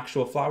to the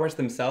actual flowers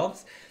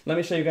themselves, let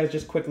me show you guys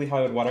just quickly how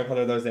I would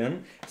watercolor those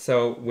in.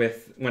 So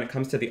when it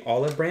comes to the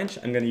olive branch,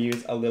 I'm gonna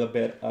use a little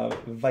bit of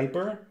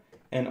Viper,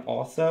 and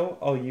also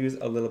I'll use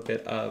a little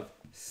bit of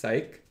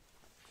Psych.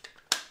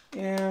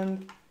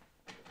 And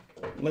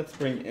let's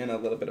bring in a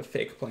little bit of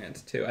fake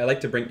plant too. I like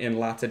to bring in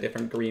lots of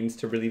different greens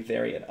to really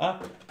vary it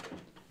up.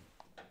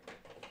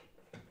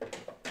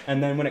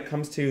 And then when it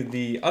comes to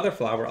the other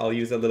flower, I'll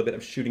use a little bit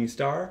of Shooting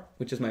Star,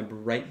 which is my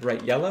bright,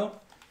 bright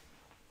yellow.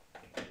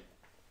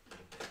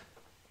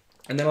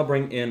 And then I'll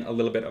bring in a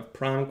little bit of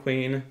Prom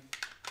Queen.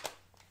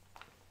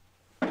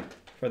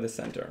 for the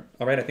center.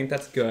 All right, I think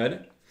that's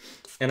good.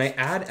 And I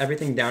add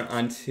everything down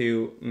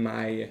onto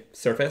my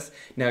surface.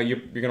 Now you're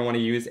gonna wanna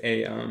use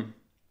a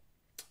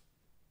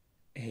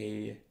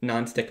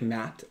non-stick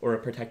mat or a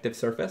protective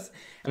surface.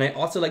 And I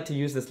also like to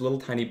use this little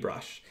tiny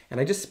brush. And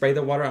I just spray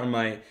the water on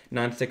my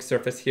non-stick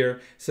surface here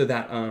so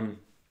that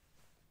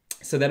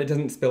it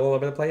doesn't spill all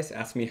over the place.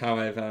 Ask me how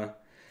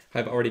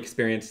I've already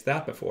experienced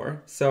that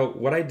before. So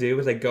what I do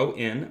is I go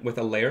in with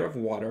a layer of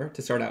water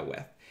to start out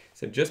with.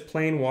 So just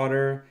plain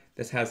water.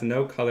 This has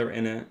no color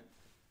in it.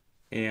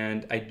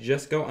 And I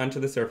just go onto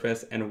the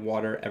surface and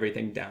water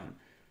everything down.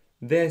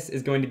 This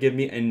is going to give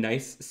me a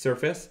nice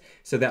surface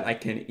so that I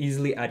can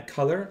easily add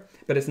color,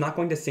 but it's not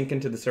going to sink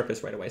into the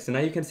surface right away. So now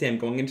you can see I'm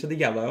going into the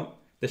yellow,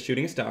 the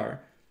shooting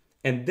star,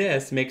 and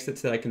this makes it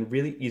so that I can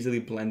really easily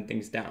blend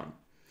things down.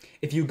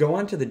 If you go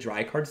onto the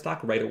dry cardstock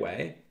right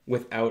away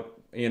without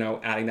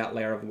adding that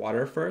layer of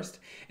water first,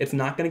 it's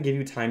not going to give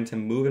you time to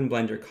move and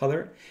blend your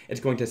color. It's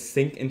going to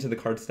sink into the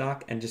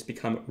cardstock and just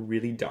become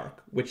really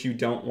dark, which you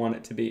don't want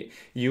it to be.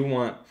 You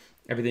want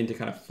everything to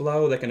kind of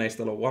flow like a nice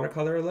little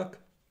watercolor look.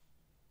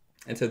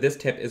 And so this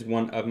tip is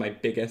one of my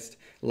biggest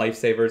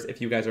lifesavers. If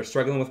you guys are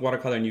struggling with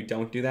watercolor and you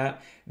don't do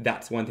that,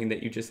 that's one thing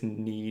that you just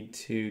need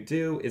to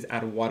do is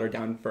add water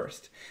down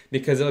first,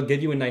 because it'll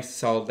give you a nice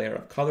solid layer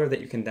of color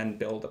that you can then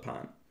build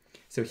upon.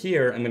 So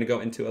here I'm going to go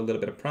into a little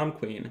bit of Prom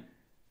Queen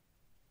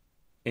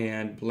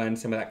and blend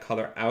some of that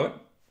color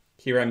out.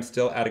 Here I'm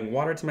still adding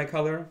water to my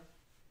color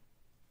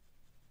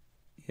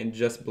and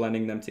just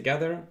blending them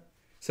together.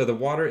 So the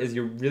water is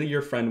really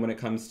your friend when it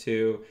comes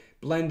to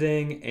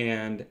blending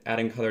and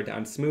adding color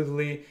down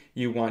smoothly.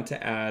 You want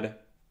to add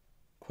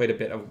quite a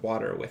bit of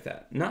water with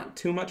it. Not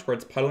too much where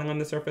it's puddling on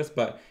the surface,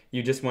 but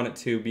you just want it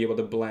to be able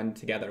to blend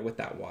together with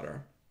that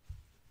water.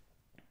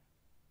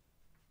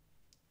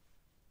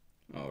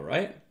 All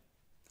right.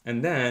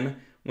 And then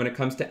when it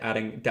comes to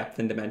adding depth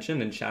and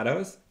dimension and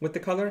shadows with the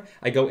color,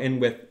 I go in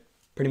with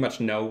pretty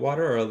much no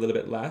water or a little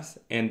bit less,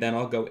 and then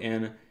I'll go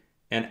in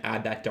and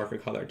add that darker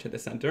color to the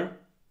center.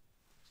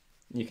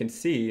 You can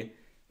see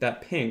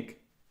that pink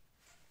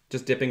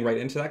just dipping right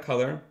into that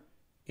color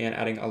and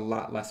adding a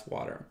lot less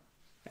water.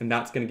 And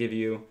that's going to give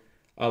you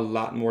a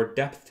lot more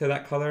depth to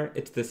that color.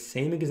 It's the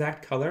same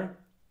exact color,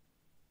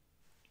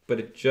 but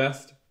it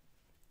just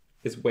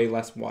is way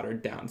less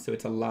watered down. So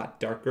it's a lot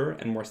darker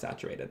and more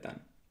saturated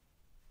then.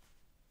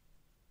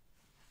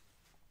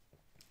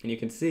 And you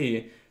can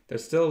see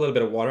there's still a little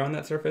bit of water on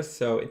that surface,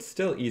 so it's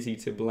still easy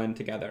to blend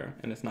together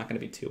and it's not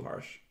going to be too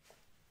harsh.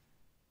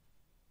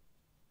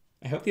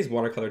 I hope these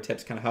watercolor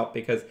tips kind of help,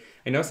 because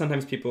I know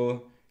sometimes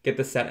people get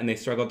the set and they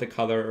struggle to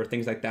color or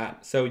things like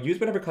that. So use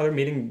whatever color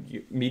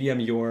medium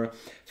you're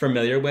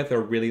familiar with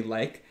or really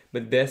like,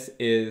 but this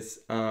is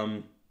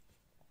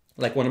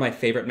like one of my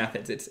favorite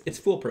methods. It's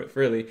foolproof,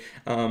 really.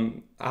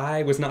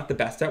 I was not the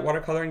best at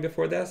watercoloring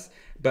before this,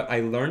 but I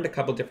learned a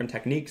couple different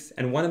techniques,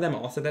 and one of them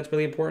also that's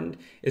really important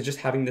is just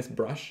having this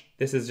brush.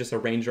 This is just a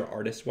Ranger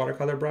Artist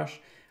watercolor brush.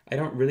 I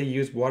don't really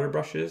use water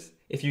brushes.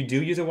 If you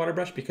do use a water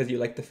brush because you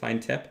like the fine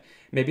tip,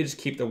 maybe just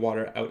keep the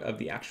water out of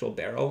the actual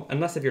barrel,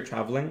 unless if you're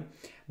traveling.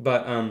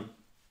 But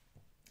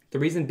the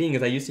reason being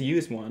is I used to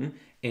use one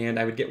and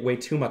I would get way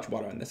too much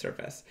water on the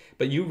surface.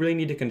 But you really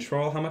need to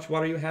control how much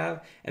water you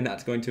have, and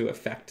that's going to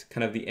affect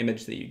kind of the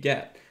image that you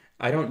get.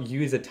 I don't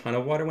use a ton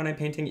of water when I'm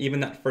painting.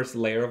 Even that first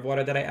layer of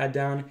water that I add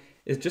down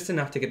is just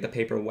enough to get the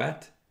paper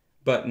wet,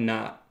 but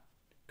not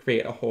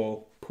create a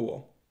whole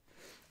pool.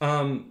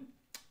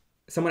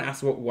 Someone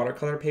asked what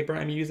watercolor paper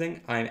I'm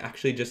using. I'm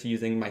actually just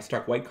using my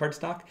Stark White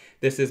cardstock.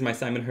 This is my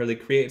Simon Hurley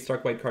Create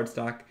Stark White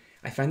cardstock.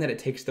 I find that it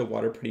takes the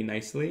water pretty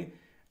nicely.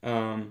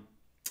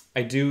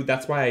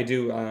 That's why I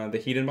do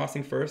the heat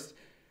embossing first.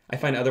 I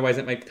find otherwise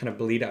it might kind of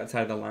bleed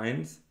outside of the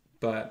lines,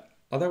 but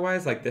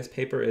otherwise, like, this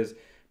paper is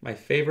my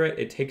favorite.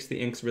 It takes the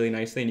inks really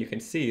nicely, and you can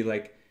see,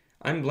 like,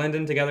 I'm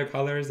blending together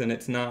colors and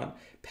it's not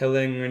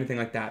pilling or anything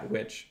like that,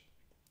 which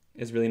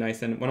is really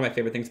nice. And one of my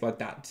favorite things about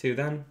that too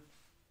then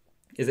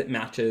is it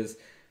matches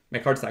my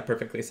cardstock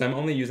perfectly. So I'm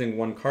only using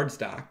one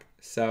cardstock.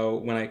 So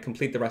when I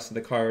complete the rest of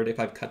the card,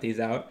 if I've cut these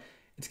out,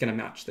 it's gonna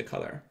match the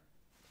color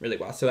really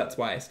well. So that's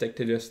why I stick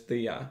to just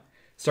the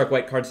Stark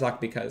White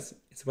cardstock, because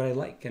it's what I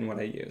like and what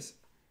I use.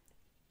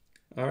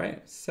 All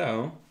right,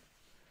 so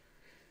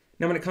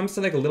now when it comes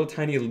to like little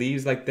tiny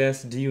leaves like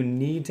this, do you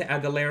need to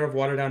add the layer of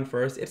water down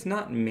first? It's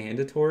not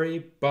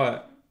mandatory,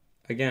 but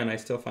again, I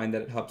still find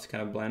that it helps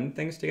kind of blend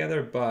things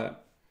together,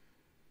 but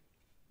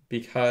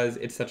because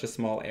it's such a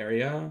small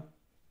area,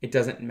 it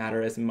doesn't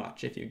matter as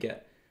much if you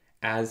get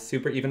as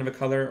super even of a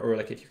color, or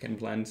like if you can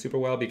blend super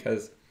well,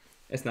 because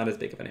it's not as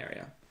big of an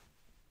area.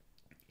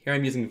 Here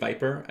I'm using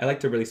Viper. I like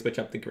to really switch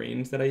up the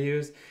greens that I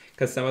use,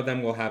 because some of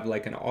them will have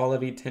like an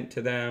olivey tint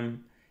to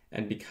them,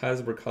 and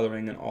because we're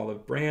coloring an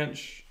olive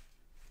branches,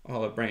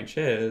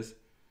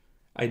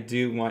 I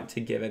do want to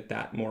give it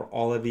that more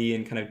olivey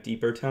and kind of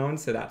deeper tone,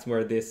 so that's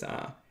where this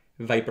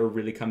Viper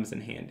really comes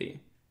in handy.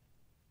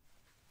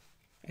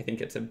 I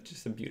think it's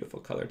just a beautiful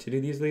color to do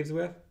these leaves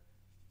with.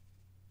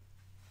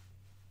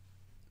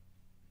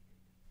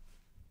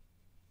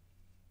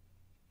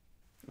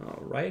 All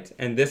right,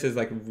 and this is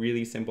like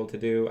really simple to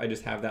do. I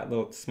just have that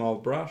little small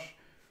brush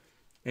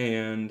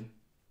and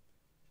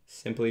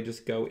simply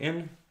just go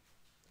in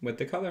with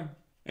the color.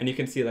 And you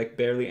can see like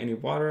barely any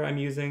water I'm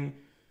using.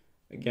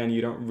 Again,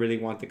 you don't really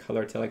want the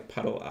color to like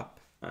puddle up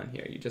on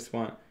here. You just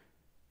want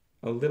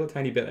a little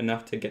tiny bit,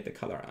 enough to get the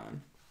color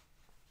on.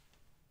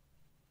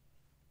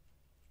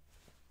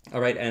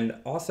 All right, and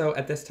also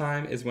at this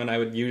time is when I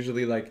would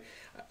usually like,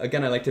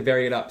 again, I like to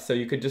vary it up. So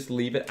you could just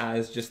leave it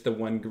as just the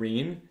one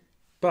green,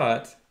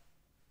 but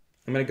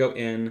I'm gonna go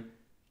in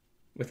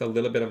with a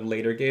little bit of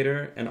later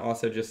gator and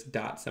also just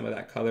dot some of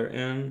that color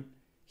in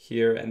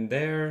here and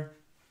there,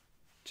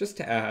 just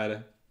to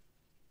add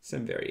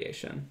some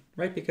variation,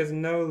 right? Because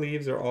no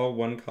leaves are all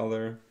one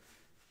color.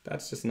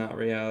 That's just not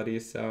reality.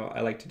 So I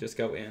like to just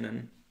go in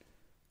and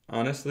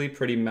honestly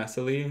pretty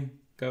messily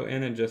go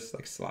in and just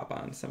like slop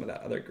on some of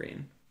that other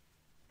green.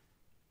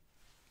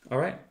 All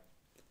right.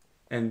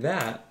 And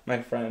that,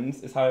 my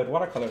friends, is how I would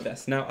watercolor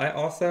this. Now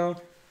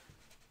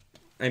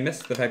I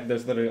missed the fact that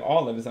there's literally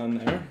olives on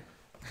there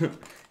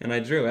and I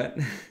drew it.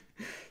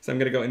 So I'm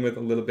gonna go in with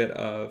a little bit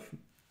of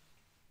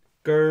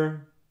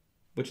Gur,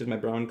 which is my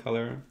brown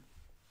color,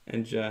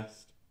 and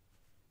just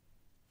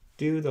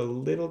do the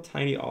little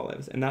tiny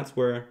olives. And that's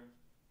where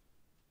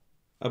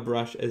a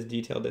brush as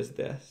detailed as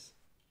this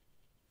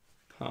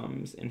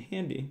comes in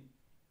handy.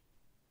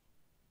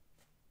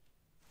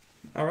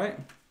 All right.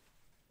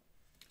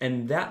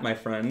 And that, my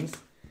friends,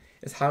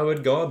 is how I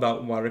would go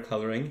about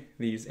watercoloring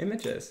these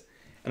images.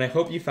 And I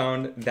hope you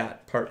found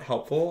that part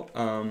helpful.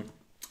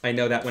 I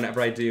know that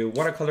whenever I do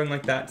watercoloring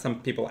like that,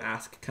 some people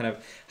ask kind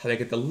of how they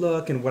get the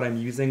look and what I'm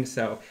using.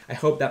 So I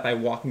hope that by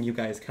walking you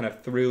guys kind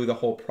of through the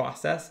whole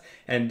process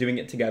and doing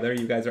it together,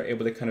 you guys are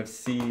able to kind of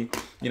see,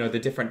 you know, the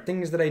different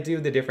things that I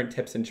do, the different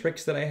tips and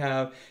tricks that I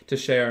have to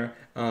share,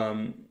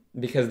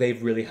 because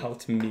they've really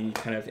helped me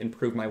kind of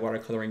improve my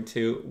watercoloring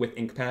too with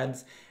ink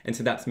pads. And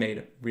so that's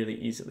made really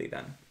easily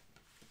then.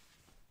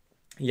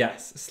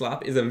 Yes,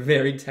 slop is a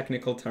very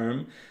technical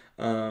term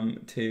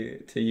to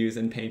use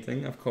in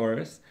painting, of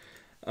course.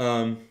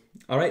 All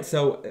right,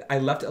 so I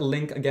left a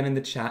link again in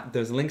the chat.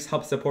 Those links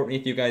help support me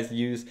if you guys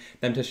use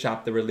them to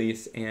shop the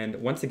release. And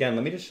once again,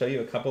 let me just show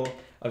you a couple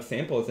of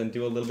samples and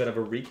do a little bit of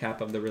a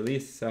recap of the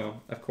release. So,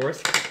 of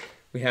course,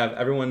 we have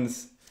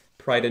everyone's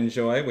pride and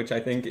joy, which I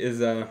think is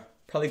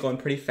probably going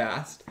pretty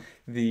fast,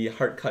 the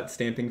heart cut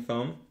stamping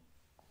foam.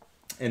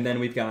 And then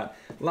we've got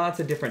lots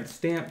of different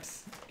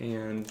stamps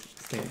and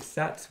stamp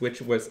sets,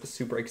 which was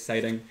super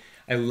exciting.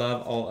 I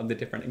love all of the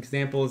different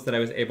examples that I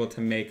was able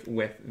to make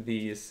with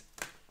these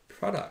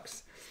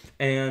products.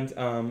 And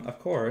of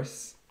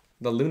course,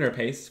 the Lunar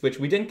Paste, which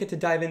we didn't get to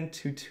dive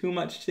into too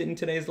much in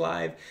today's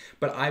live,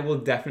 but I will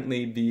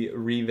definitely be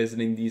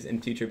revisiting these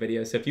in future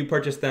videos. So if you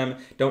purchase them,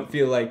 don't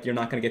feel like you're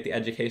not gonna get the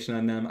education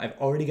on them. I've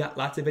already got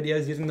lots of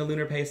videos using the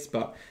Lunar Paste,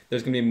 but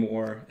there's gonna be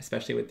more,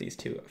 especially with these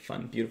two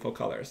fun, beautiful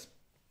colors.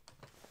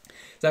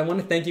 So I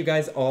want to thank you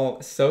guys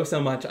all so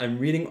much. I'm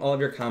reading all of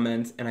your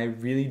comments and I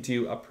really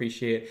do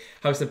appreciate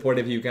how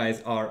supportive you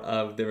guys are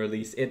of the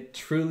release. It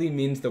truly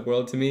means the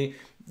world to me.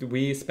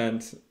 We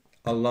spent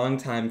a long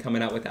time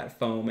coming out with that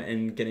foam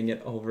and getting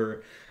it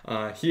over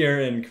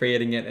here and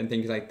creating it and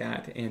things like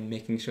that and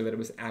making sure that it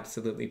was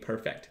absolutely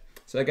perfect.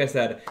 So like I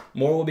said,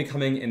 more will be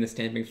coming in the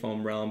stamping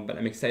foam realm, but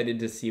I'm excited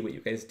to see what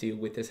you guys do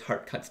with this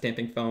heart cut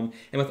stamping foam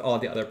and with all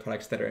the other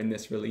products that are in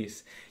this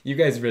release. You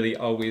guys really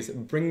always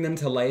bring them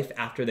to life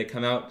after they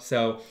come out.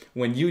 So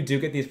when you do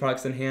get these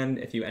products in hand,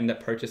 if you end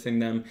up purchasing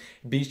them,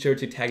 be sure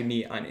to tag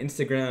me on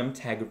Instagram,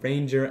 tag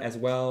Ranger as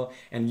well,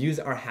 and use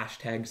our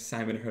hashtags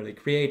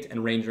SimonHurleyCreate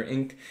and Ranger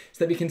Ink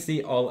so that we can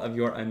see all of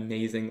your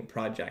amazing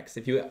projects.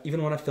 If you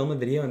even want to film a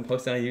video and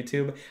post it on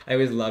YouTube, I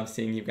always love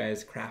seeing you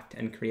guys craft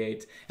and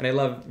create, and I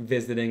love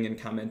visiting and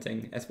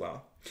commenting as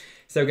well.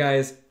 So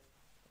guys,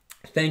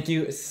 thank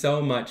you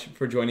so much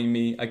for joining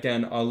me.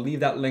 Again, I'll leave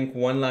that link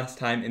one last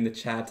time in the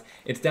chat.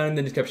 It's down in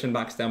the description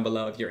box down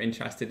below if you're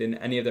interested in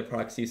any of the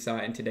products you saw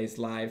in today's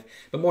live.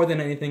 But more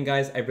than anything,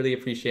 guys, I really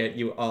appreciate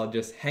you all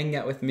just hanging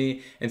out with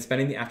me and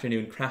spending the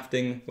afternoon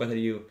crafting, whether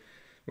you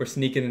were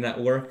sneaking in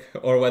at work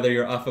or whether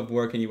you're off of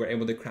work and you were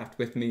able to craft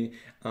with me.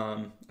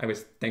 I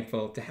was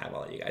thankful to have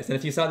all of you guys. And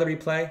if you saw the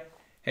replay,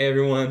 hey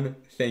everyone,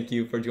 thank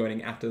you for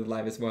joining after the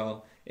live as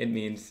well. It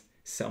means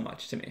so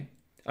much to me.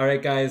 All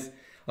right, guys,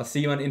 I'll see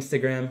you on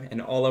Instagram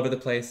and all over the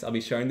place. I'll be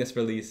sharing this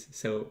release,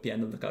 so be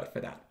on the lookout for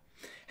that.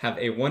 Have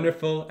a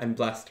wonderful and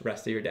blessed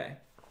rest of your day.